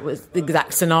when that was the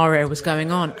exact scenario was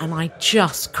going on, and I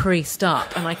just creased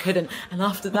up, and I couldn't. And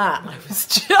after that, I was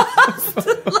just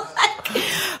like,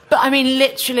 but I mean,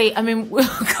 literally,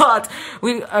 God,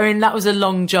 that was a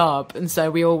long job, and so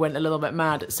we all went a little bit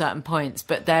mad at certain points.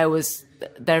 But there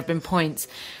have been points,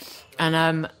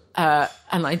 and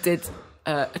I did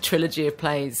a trilogy of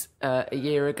plays a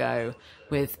year ago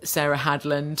with Sarah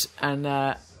Hadland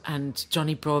and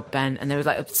Johnny Broadbent, and there was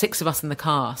like 6 of us in the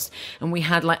cast, and we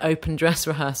had like open dress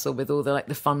rehearsal with all the like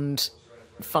the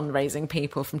fundraising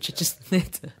people from Chichester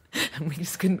Theatre, and we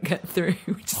just couldn't get through.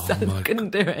 We just couldn't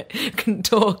do it, couldn't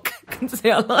talk, couldn't say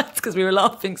our lines because we were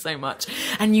laughing so much.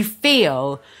 And you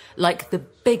feel like the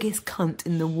biggest cunt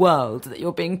in the world, that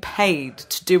you're being paid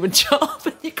to do a job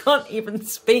and you can't even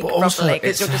speak properly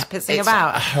because you're just pissing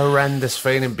about. It's a horrendous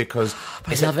feeling because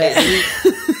I love it.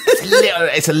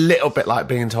 It's a little bit like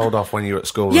being told off when you're at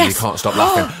school and you can't stop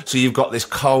laughing. So you've got this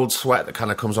cold sweat that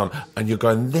kind of comes on, and you're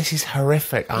going, this is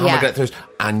horrific. I'm going to get through this.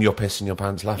 And you're pissing your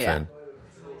pants laughing. Yeah.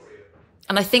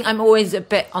 And I think I'm always a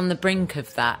bit on the brink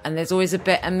of that. And there's always a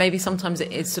bit, and maybe sometimes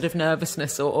it is sort of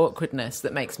nervousness or awkwardness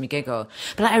that makes me giggle.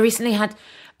 But like, I recently had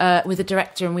with a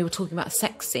director, and we were talking about a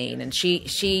sex scene, and she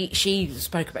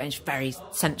spoke about it. She's a very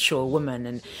sensual woman,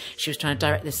 and she was trying to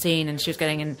direct the scene, and she was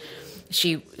getting in.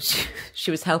 She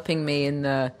was helping me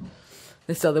and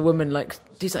this other woman like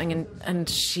do something, and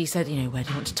she said, where do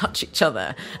you want to touch each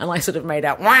other? And I sort of made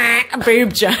out a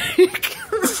boob joke.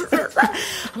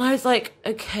 And I was like,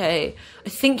 okay, I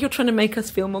think you're trying to make us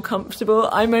feel more comfortable.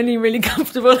 I'm only really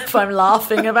comfortable if I'm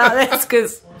laughing about this,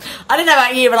 because I don't know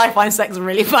about you, but I find sex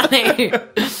really funny.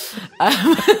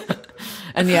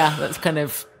 And yeah,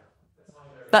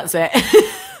 that's it.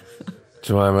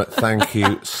 Jemima, thank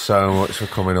you so much for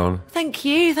coming on. Thank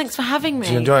you. Thanks for having me.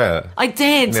 Did you enjoy it? I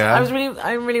did. Yeah?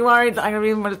 I'm really worried that I'm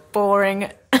going to be a boring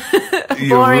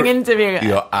interview.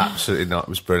 You're absolutely not. It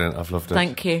was brilliant. I've loved it.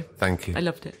 Thank you. Thank you. I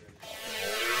loved it.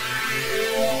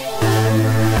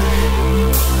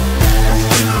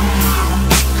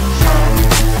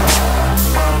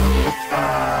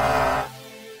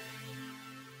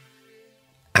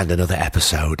 And another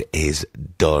episode is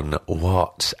done.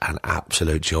 What an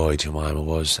absolute joy Jemima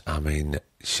was. I mean,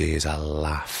 she is a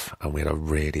laugh, and we had a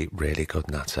really, really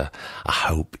good natter. I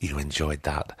hope you enjoyed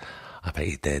that. I bet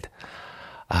you did.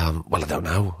 Well, I don't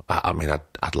know. I mean,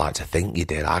 I'd like to think you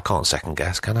did. I can't second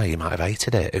guess, can I? You might have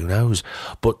hated it. Who knows?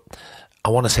 But I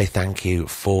want to say thank you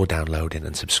for downloading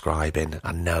and subscribing.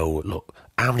 I know, look,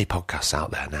 how many podcasts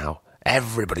out there now?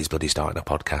 Everybody's bloody starting a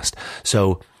podcast.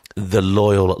 So the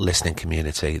loyal listening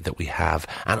community that we have,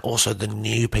 and also the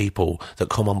new people that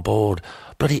come on board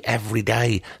bloody every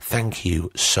day, thank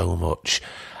you so much.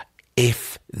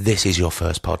 If this is your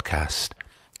first podcast,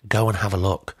 Go and have a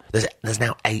look. There's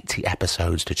now 80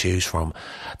 episodes to choose from.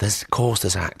 There's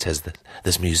actors,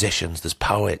 there's musicians, there's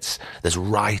poets, there's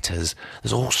writers,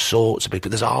 there's all sorts of people.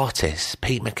 There's artists.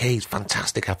 Pete McKee's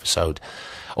fantastic episode.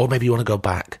 Or maybe you want to go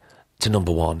back to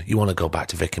number one. You want to go back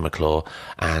to Vicky McClure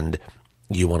and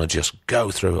you want to just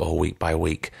go through it all week by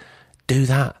week. Do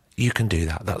that. You can do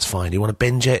that. That's fine. You want to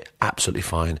binge it? Absolutely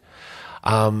fine.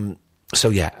 So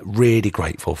yeah, really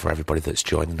grateful for everybody that's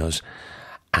joining us.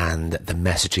 And the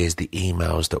messages, the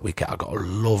emails that we get. I got a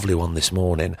lovely one this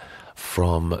morning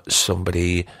from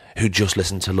somebody who just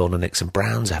listened to Lorna Nixon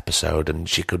Brown's episode, and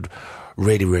she could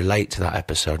really relate to that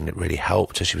episode, and it really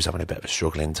helped her. She was having a bit of a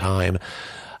struggling time,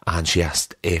 and she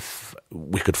asked if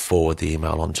we could forward the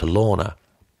email on to Lorna.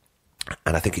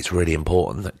 And I think it's really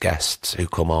important that guests who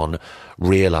come on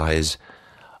realise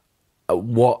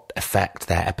what effect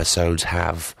their episodes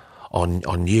have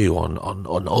on you, on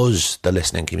us, the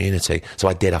listening community. So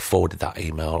I forwarded that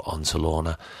email on to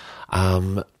Lorna.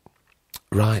 Right,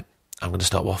 I'm going to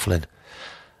start waffling.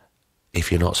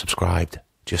 If you're not subscribed,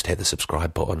 just hit the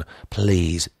subscribe button.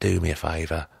 Please do me a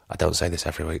favour. I don't say this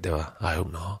every week, do I? I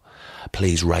hope not.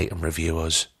 Please rate and review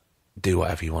us. Do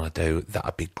whatever you want to do.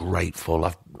 That'd be grateful.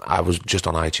 I was just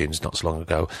on iTunes not so long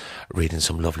ago reading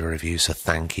some lovely reviews, so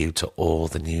thank you to all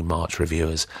the new March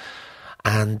reviewers.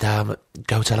 And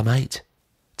go tell a mate.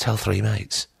 Tell 3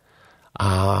 mates.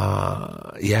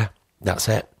 Yeah, that's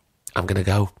it. I'm going to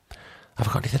go. Have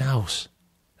I got anything else?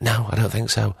 No, I don't think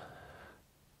so.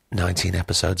 19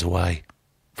 episodes away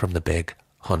from the big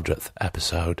 100th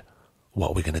episode. What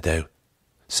are we going to do?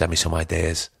 Send me some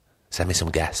ideas. Send me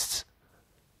some guests.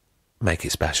 Make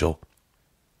it special.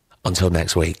 Until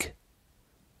next week,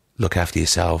 look after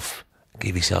yourself.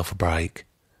 Give yourself a break.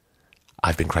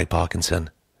 I've been Craig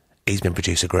Parkinson. He's been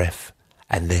producer Griff,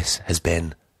 and this has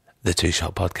been the Two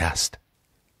Shot Podcast.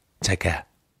 Take care.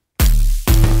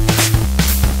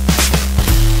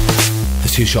 The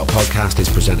Two Shot Podcast is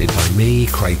presented by me,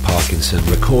 Craig Parkinson,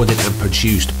 recorded and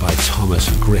produced by Thomas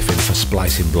Griffin for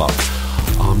Splicing Block.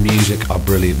 Our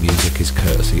brilliant music is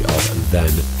courtesy of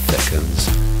Then Thickens.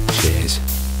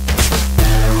 Cheers.